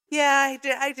 Yeah,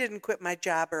 I didn't quit my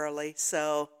job early,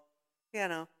 so,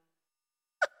 I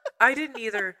didn't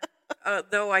either,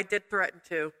 though I did threaten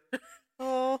to.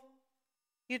 Oh,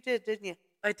 you did, didn't you?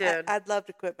 I did. I'd love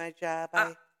to quit my job.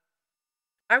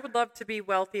 I would love to be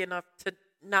wealthy enough to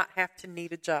not have to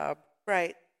need a job.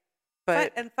 Right.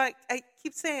 But I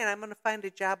keep saying I'm going to find a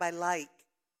job I like.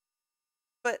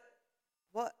 But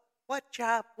what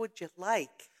job would you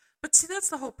like? But see, that's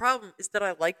the whole problem, is that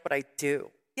I like what I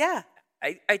do. Yeah.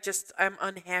 I'm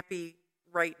unhappy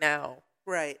right now.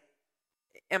 Right.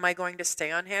 Am I going to stay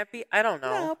unhappy? I don't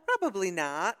know. No, probably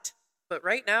not. But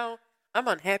right now, I'm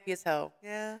unhappy as hell.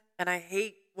 Yeah. And I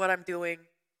hate what I'm doing.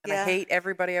 And Yeah. I hate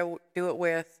everybody I do it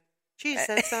with. Geez,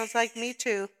 that sounds like me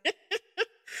too.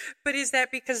 But is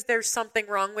that because there's something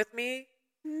wrong with me?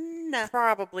 No.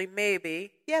 Probably,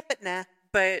 maybe. Yeah, but nah.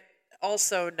 But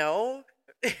also, no.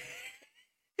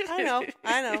 I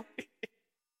know.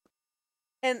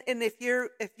 And if you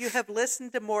have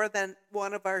listened to more than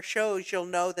one of our shows, you'll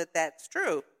know that that's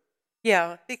true.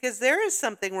 Yeah. Because there is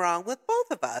something wrong with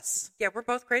both of us. Yeah, we're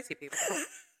both crazy people.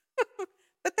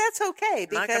 But that's okay,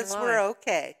 Not gonna because lie. we're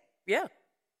okay. Yeah.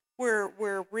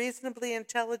 We're reasonably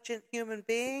intelligent human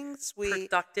beings.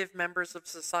 Productive members of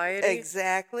society.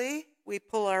 Exactly. We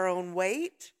pull our own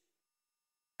weight.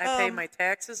 I pay my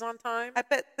taxes on time. I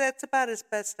bet that's about as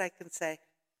best I can say.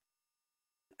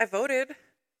 I voted.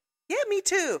 Yeah, me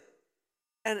too.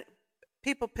 And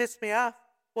people pissed me off.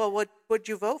 Well, what'd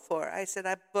you vote for? I said,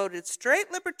 I voted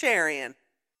straight libertarian.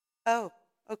 Oh,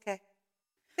 okay.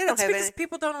 They don't That's have because any.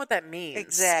 people don't know what that means.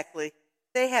 Exactly.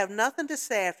 They have nothing to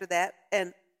say after that.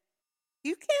 And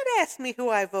you can't ask me who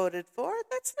I voted for.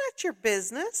 That's not your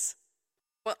business.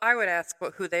 Well, I would ask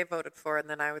who they voted for, and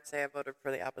then I would say I voted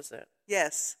for the opposite.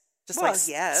 Yes. Just Well, like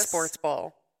yes. sports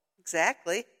ball.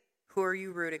 Exactly. Who are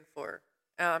you rooting for?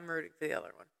 I'm rooting for the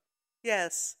other one.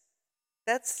 Yes.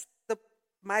 That's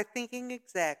my thinking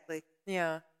exactly.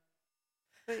 Yeah.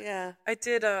 But yeah. I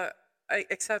did I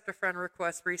accept a friend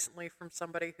request recently from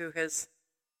somebody who has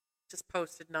just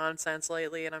posted nonsense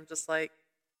lately, and I'm just like,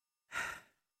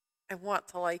 I want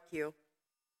to like you,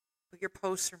 but your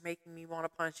posts are making me want to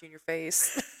punch you in your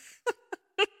face.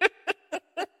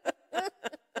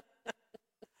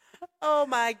 Oh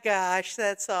my gosh,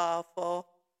 that's awful.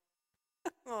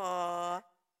 Aw.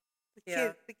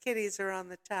 Yeah. The kitties are on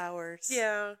the towers.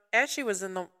 Yeah. Ashley was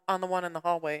on the one in the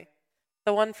hallway.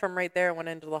 The one from right there went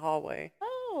into the hallway.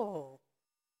 Oh.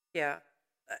 Yeah.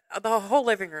 The whole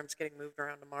living room's getting moved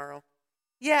around tomorrow.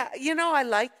 Yeah, I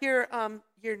like your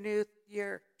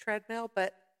treadmill,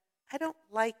 but I don't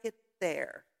like it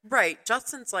there. Right.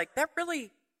 Justin's like, that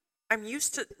really, I'm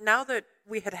used to, now that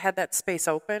we had that space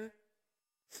open,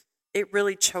 it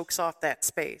really chokes off that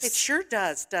space. It sure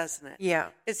does, doesn't it? Yeah.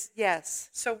 Yes.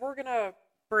 So we're going to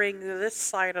bring this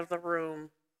side of the room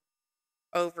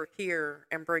over here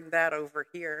and bring that over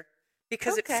here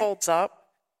because it folds up.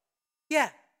 Yeah.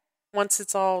 Once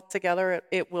it's all together,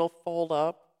 it will fold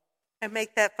up. And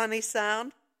make that funny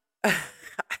sound? I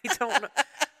don't know.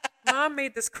 Mom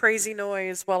made this crazy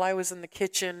noise while I was in the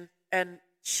kitchen, and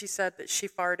she said that she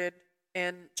farted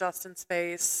in Justin's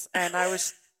face, and I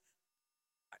was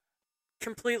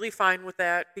completely fine with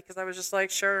that because I was just like,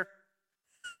 sure.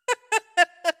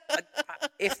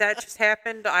 If that just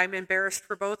happened, I'm embarrassed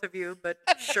for both of you, but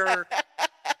sure.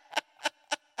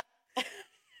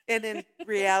 And in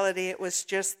reality, it was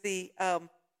just the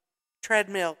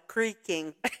treadmill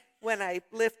creaking when I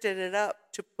lifted it up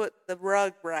to put the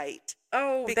rug right.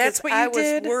 Oh, because that's what you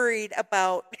did? I was worried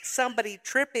about somebody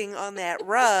tripping on that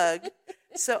rug.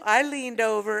 So I leaned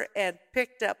over and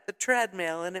picked up the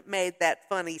treadmill, and it made that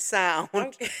funny sound.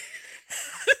 Okay.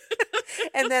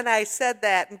 And then I said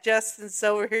that, and Justin's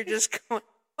over here just going,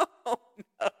 oh,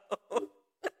 no.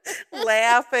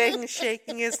 Laughing,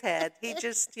 shaking his head. He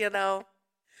just,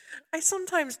 I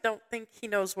sometimes don't think he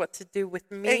knows what to do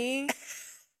with me.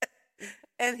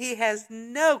 And he has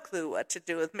no clue what to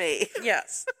do with me.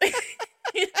 Yes.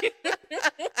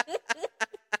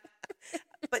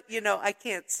 But, I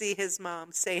can't see his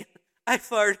mom saying, I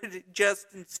farted in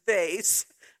Justin's face.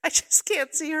 I just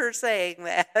can't see her saying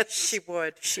that. She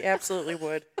would. She absolutely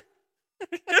would.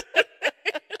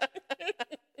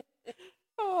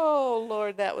 Oh,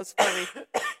 Lord, that was funny.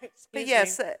 But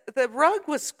yes, the rug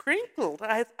was crinkled.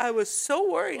 I was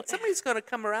so worried. Somebody's going to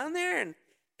come around there and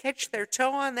catch their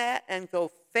toe on that and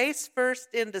go face first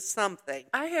into something.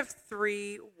 I have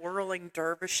 3 whirling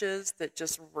dervishes that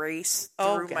just race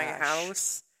through my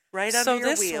house. Right under your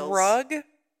wheels. So this rug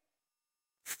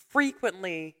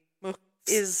frequently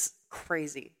is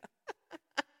crazy.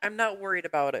 I'm not worried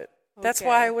about it. That's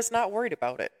why I was not worried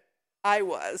about it. I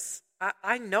was.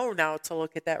 I know now to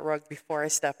look at that rug before I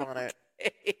step on it.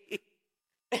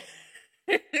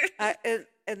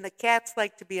 And the cats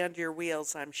like to be under your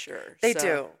wheels, I'm sure. They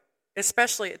do,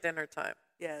 especially at dinner time.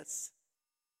 Yes.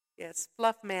 Yes,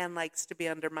 Fluff Man likes to be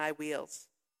under my wheels.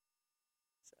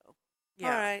 So, yeah.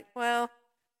 All right, well,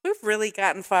 we've really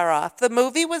gotten far off. The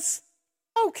movie was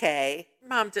okay.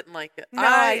 Mom didn't like it. No,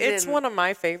 I didn't. It's one of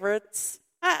my favorites.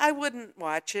 I wouldn't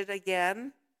watch it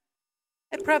again.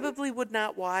 I probably would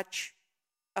not watch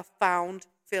a found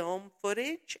film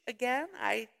footage again.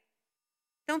 I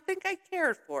don't think I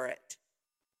cared for it.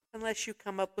 Unless you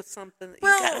come up with something that you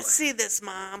gotta see this,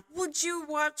 Mom. Would you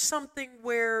watch something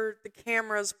where the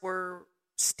cameras were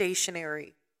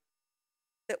stationary?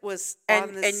 That was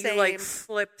on the same... And you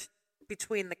flipped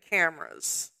between the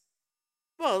cameras.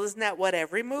 Well, isn't that what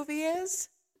every movie is?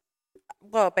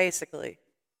 Well, basically.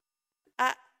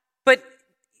 But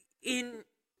in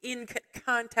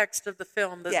context of the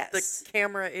film, the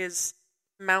camera is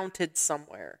mounted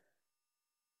somewhere.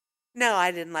 No,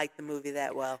 I didn't like the movie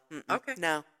that well. Okay.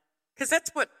 No. Because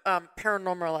that's what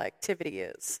Paranormal Activity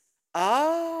is.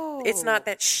 Oh. It's not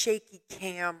that shaky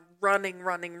cam, running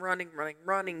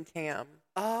cam.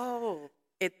 Oh.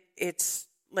 It's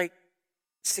like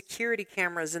security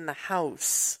cameras in the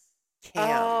house cam.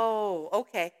 Oh,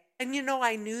 okay. And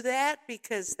I knew that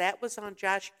because that was on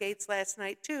Josh Gates last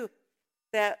night too.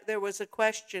 That there was a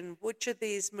question, which of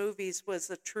these movies was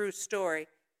a true story?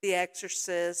 The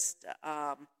Exorcist,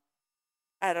 I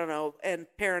don't know, and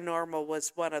Paranormal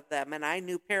was one of them. And I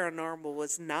knew Paranormal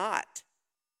was not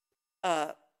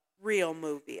a real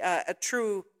movie, a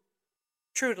true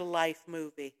to life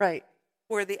movie. Right.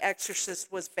 Where The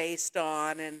Exorcist was based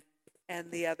on,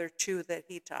 and the other 2 that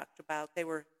he talked about, they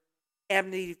were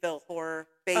Amityville Horror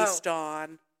based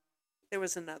on. There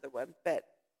was another one, but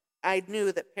I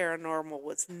knew that Paranormal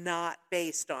was not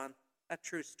based on a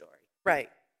true story. Right.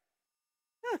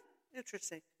 Huh.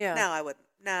 Interesting. Yeah. No, I wouldn't.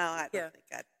 No, I don't think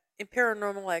I'd. In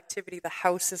Paranormal Activity, the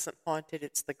house isn't haunted,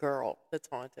 it's the girl that's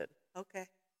haunted. Okay.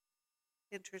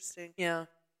 Interesting. Yeah.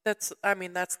 That's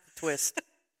the twist.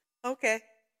 Okay.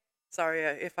 Sorry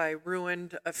if I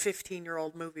ruined a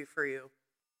 15-year-old movie for you.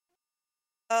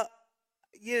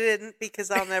 You didn't, because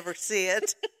I'll never see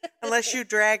it unless you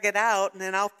drag it out, and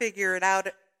then I'll figure it out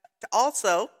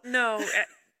also. No.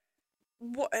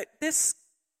 This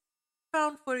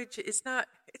found footage is not,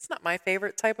 it's not my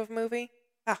favorite type of movie.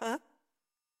 Uh-huh.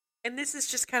 And this is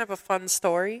just kind of a fun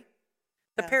story.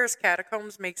 The Paris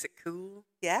Catacombs makes it cool.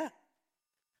 Yeah.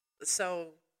 So,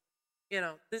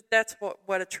 that's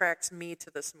what attracts me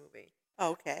to this movie.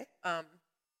 Okay.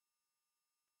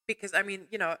 Because,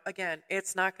 again,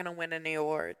 it's not going to win any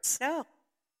awards. No.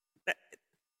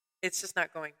 It's just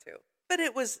not going to. But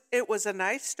it was a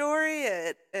nice story.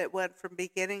 It went from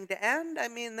beginning to end. I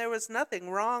mean, there was nothing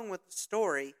wrong with the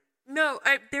story. No,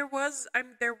 there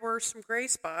were some gray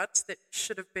spots that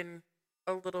should have been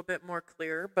a little bit more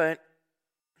clear, but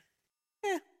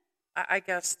yeah, I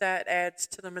guess that adds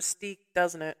to the mystique,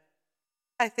 doesn't it?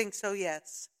 I think so.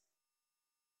 Yes.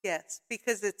 Yes,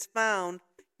 because it's found,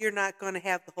 you're not going to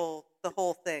have the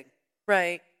whole thing.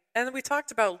 Right. And then we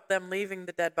talked about them leaving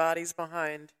the dead bodies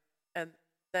behind, and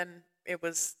then it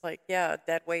was like, yeah,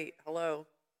 dead weight. Hello.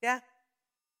 Yeah.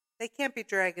 They can't be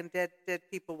dragging dead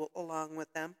people along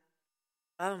with them.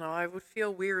 I don't know. I would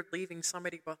feel weird leaving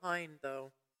somebody behind,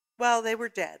 though. Well, they were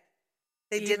dead.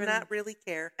 They did not really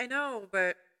care. I know,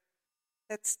 but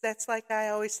that's like I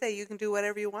always say, you can do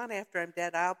whatever you want after I'm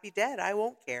dead. I'll be dead. I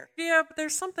won't care. Yeah, but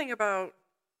there's something about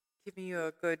giving you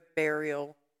a good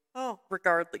burial. Oh,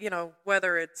 regardless,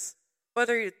 whether it's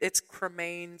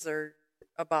cremains or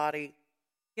a body.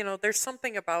 There's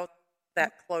something about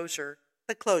that closure.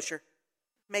 The closure.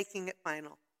 Making it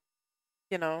final.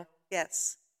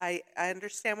 Yes. I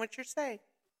understand what you're saying.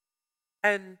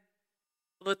 And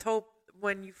Lataupe,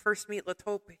 when you first meet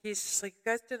Lataupe, he's just like,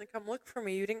 you guys didn't come look for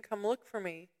me. You didn't come look for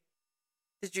me.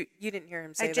 You didn't hear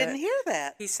him say that? I didn't hear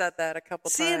that. He said that a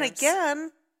couple times. See, and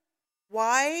again,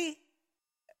 why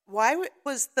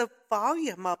was the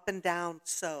volume up and down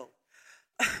so?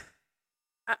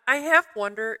 I have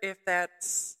wondered if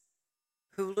that's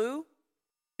Hulu,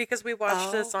 because we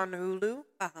watched this on Hulu.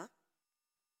 Uh-huh.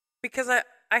 Because I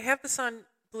have this on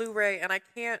Blu-ray, and I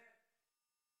can't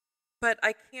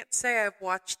say I've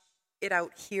watched it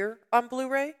out here on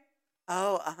Blu-ray.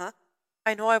 Oh, uh-huh.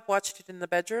 I know I've watched it in the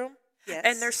bedroom. Yes.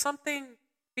 And there's something,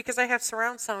 because I have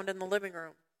surround sound in the living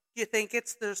room. You think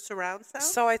it's the surround sound?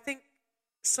 So I think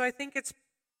it's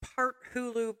part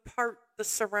Hulu, part the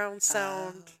surround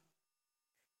sound.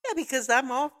 Yeah, because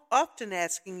I'm often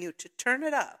asking you to turn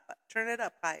it up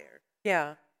higher.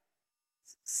 Yeah.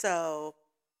 So,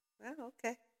 well,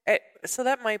 okay. So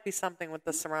that might be something with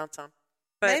the surround sound.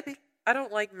 But maybe. I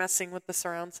don't like messing with the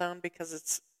surround sound because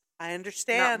it's I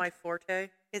understand. Not my forte.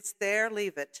 It's there,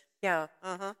 leave it. Yeah.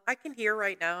 Uh-huh. I can hear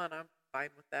right now, and I'm fine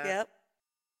with that.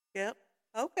 Yep.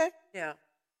 Okay. Yeah.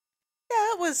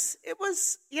 Yeah, it was it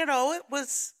was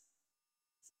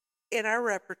in our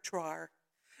repertoire.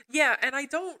 Yeah, and I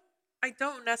don't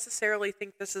necessarily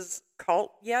think this is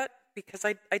cult yet, because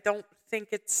I don't think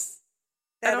it's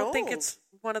think it's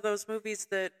one of those movies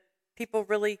that people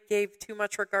really gave too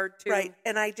much regard to. Right,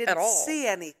 and I didn't see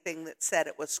anything that said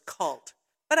it was cult,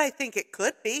 but I think it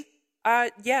could be.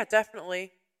 Yeah,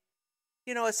 definitely.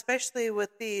 Especially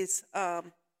with these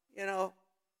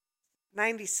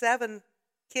 97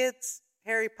 kids,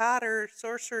 Harry Potter,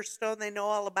 Sorcerer's Stone, they know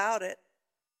all about it.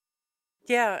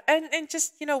 Yeah, and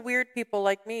just, weird people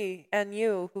like me and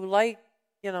you who like,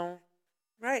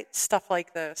 right, stuff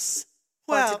like this.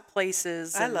 Haunted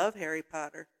places. I love Harry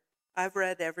Potter. I've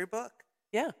read every book.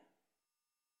 Yeah.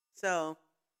 So,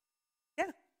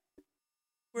 yeah.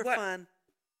 We're fun.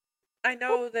 I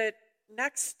know that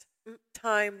next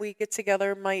time we get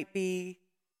together might be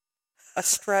a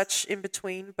stretch in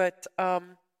between, but do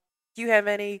you have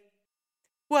any?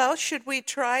 Well, should we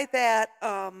try that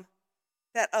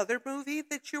that other movie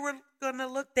that you were going to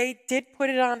look? They did put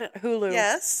it on Hulu.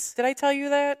 Yes. Did I tell you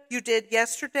that? You did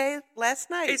yesterday, last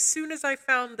night. As soon as I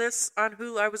found this on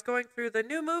Hulu, I was going through the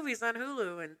new movies on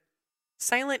Hulu, and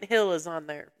Silent Hill is on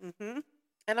there. Mm-hmm.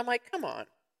 And I'm like, come on.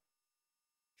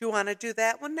 Do you want to do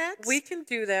that one next? We can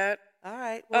do that. All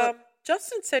right. Well,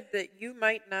 Justin said that you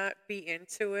might not be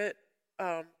into it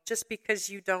just because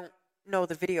you don't know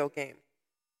the video game.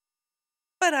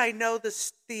 But I know the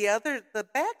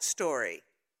backstory.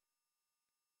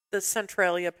 The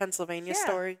Centralia, Pennsylvania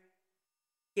story.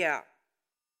 Yeah.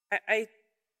 I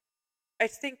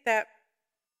think that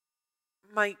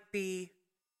might be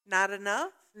not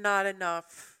enough. Not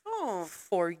enough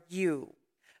for you.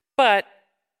 But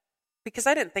because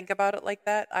I didn't think about it like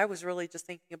that, I was really just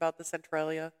thinking about the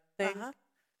Centralia thing.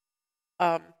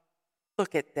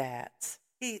 Look at that.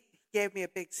 He gave me a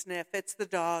big sniff. It's the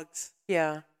dogs.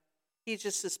 Yeah. He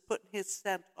just is putting his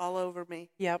scent all over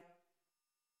me. Yep.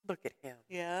 Look at him.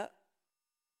 Yeah.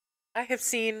 I have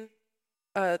seen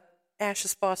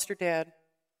Ash's foster dad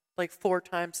like 4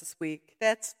 times this week.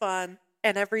 That's fun.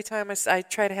 And every time I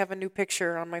try to have a new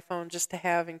picture on my phone just to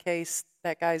have in case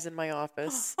that guy's in my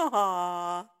office.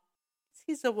 Aww.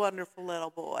 He's a wonderful little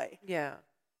boy. Yeah.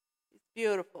 He's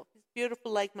beautiful. He's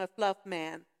beautiful like my fluff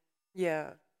man.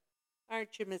 Yeah.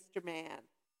 Aren't you, Mr. Man?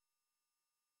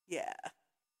 Yeah.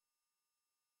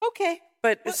 Okay.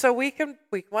 But so we can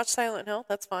watch Silent Hill.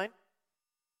 That's fine.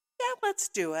 Yeah, let's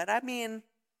do it. I mean,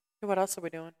 what else are we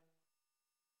doing?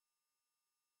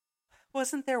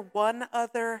 Wasn't there one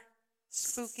other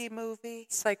spooky movie?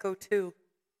 Psycho 2.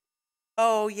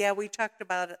 Oh, yeah, we talked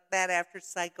about that after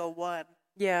Psycho 1.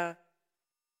 Yeah.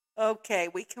 Okay,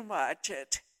 we can watch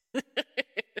it.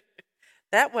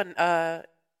 That one,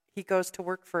 he goes to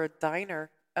work for a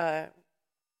diner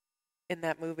in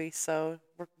that movie, so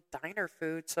we're diner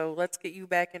food, so let's get you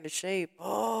back into shape.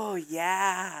 Oh,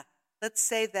 yeah. Let's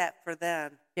save that for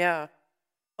then. Yeah.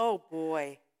 Oh,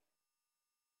 boy.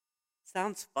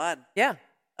 Sounds fun. Yeah.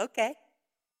 Okay.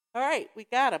 All right, we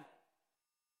got him.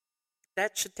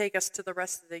 That should take us to the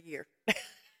rest of the year.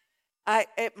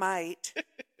 It might.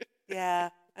 Yeah,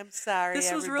 I'm sorry,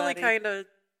 This was really kind of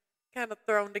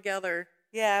thrown together.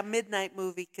 Yeah, midnight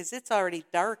movie, because it's already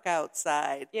dark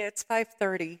outside. Yeah, it's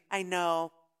 5:30. I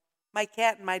know. My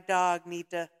cat and my dog need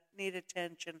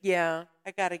attention. Yeah.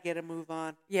 I got to get a move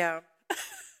on. Yeah.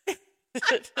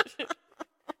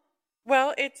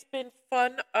 Well, it's been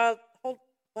fun.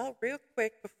 Real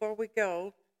quick before we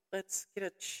go, let's get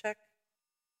a check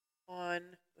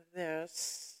on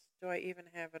this. Do I even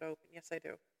have it open? Yes, I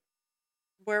do.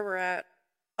 Where we're at.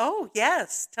 Oh,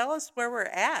 yes. Tell us where we're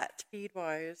at.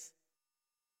 Feed-wise.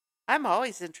 I'm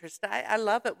always interested. I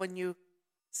love it when you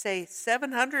say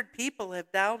 700 people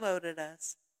have downloaded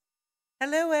us.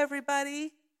 Hello,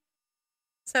 everybody.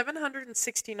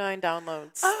 769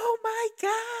 downloads. Oh, my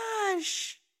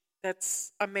gosh.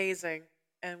 That's amazing.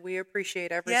 And we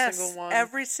appreciate every single one.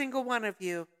 Every single one of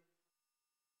you.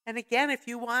 And again, if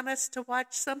you want us to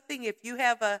watch something, if you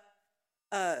have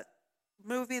a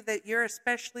movie that you're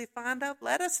especially fond of,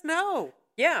 let us know.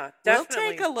 Yeah, definitely.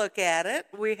 We'll take a look at it.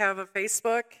 We have a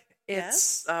Facebook.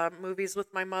 It's Movies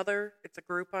with My Mother. It's a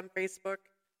group on Facebook.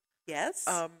 Yes.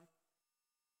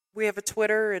 We have a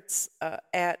Twitter. It's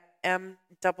at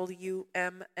MWMMPod.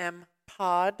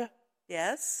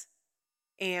 Yes.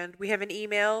 And we have an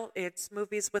email. It's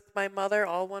movieswithmymother,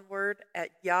 all one word, at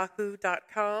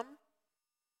yahoo.com.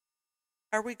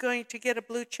 Are we going to get a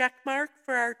blue check mark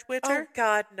for our Twitter? Oh,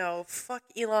 God, no. Fuck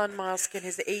Elon Musk and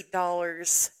his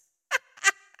 $8.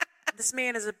 This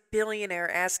man is a billionaire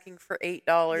asking for $8.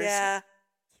 Yeah.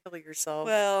 Kill yourself.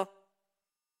 Well,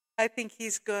 I think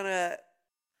he's going to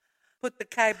put the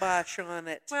kibosh on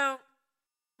it. Well,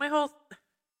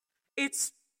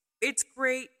 it's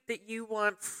great that you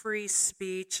want free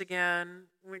speech again,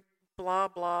 blah,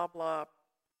 blah, blah.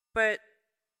 But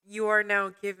you are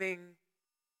now giving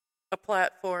a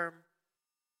platform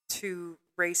to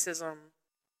racism.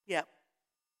 Yep.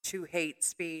 To hate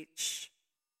speech.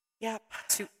 Yep.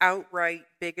 To outright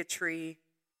bigotry.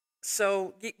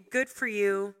 So good for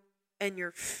you and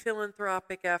your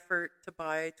philanthropic effort to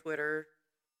buy Twitter.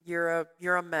 You're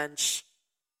a mensch.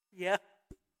 Yeah.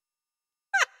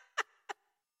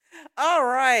 All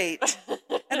right.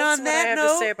 And on that I have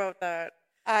note, to say about that.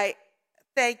 I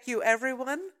thank you,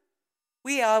 everyone.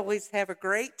 We always have a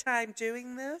great time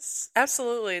doing this.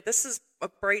 Absolutely. This is a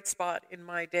bright spot in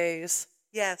my days.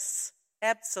 Yes,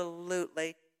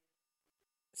 absolutely.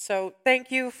 So thank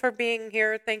you for being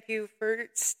here. Thank you for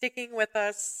sticking with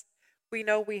us. We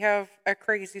know we have a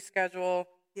crazy schedule.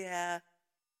 Yeah.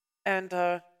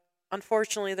 And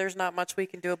unfortunately, there's not much we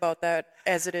can do about that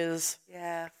as it is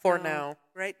for now.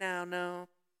 Right now, no.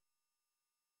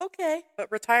 Okay.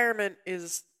 But retirement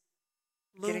is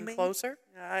looming. Getting closer?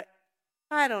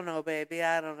 I don't know, baby.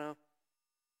 I don't know.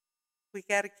 We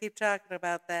got to keep talking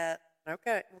about that.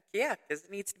 Okay. Yeah, because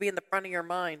it needs to be in the front of your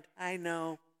mind. I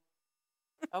know.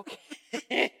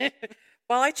 Okay.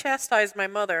 While I chastise my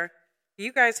mother,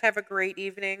 you guys have a great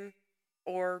evening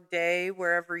or day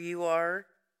wherever you are.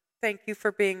 Thank you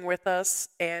for being with us,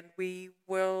 and we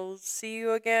will see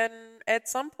you again at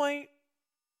some point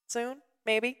soon,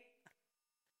 maybe.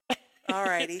 All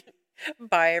righty.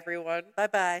 Bye, everyone.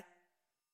 Bye-bye.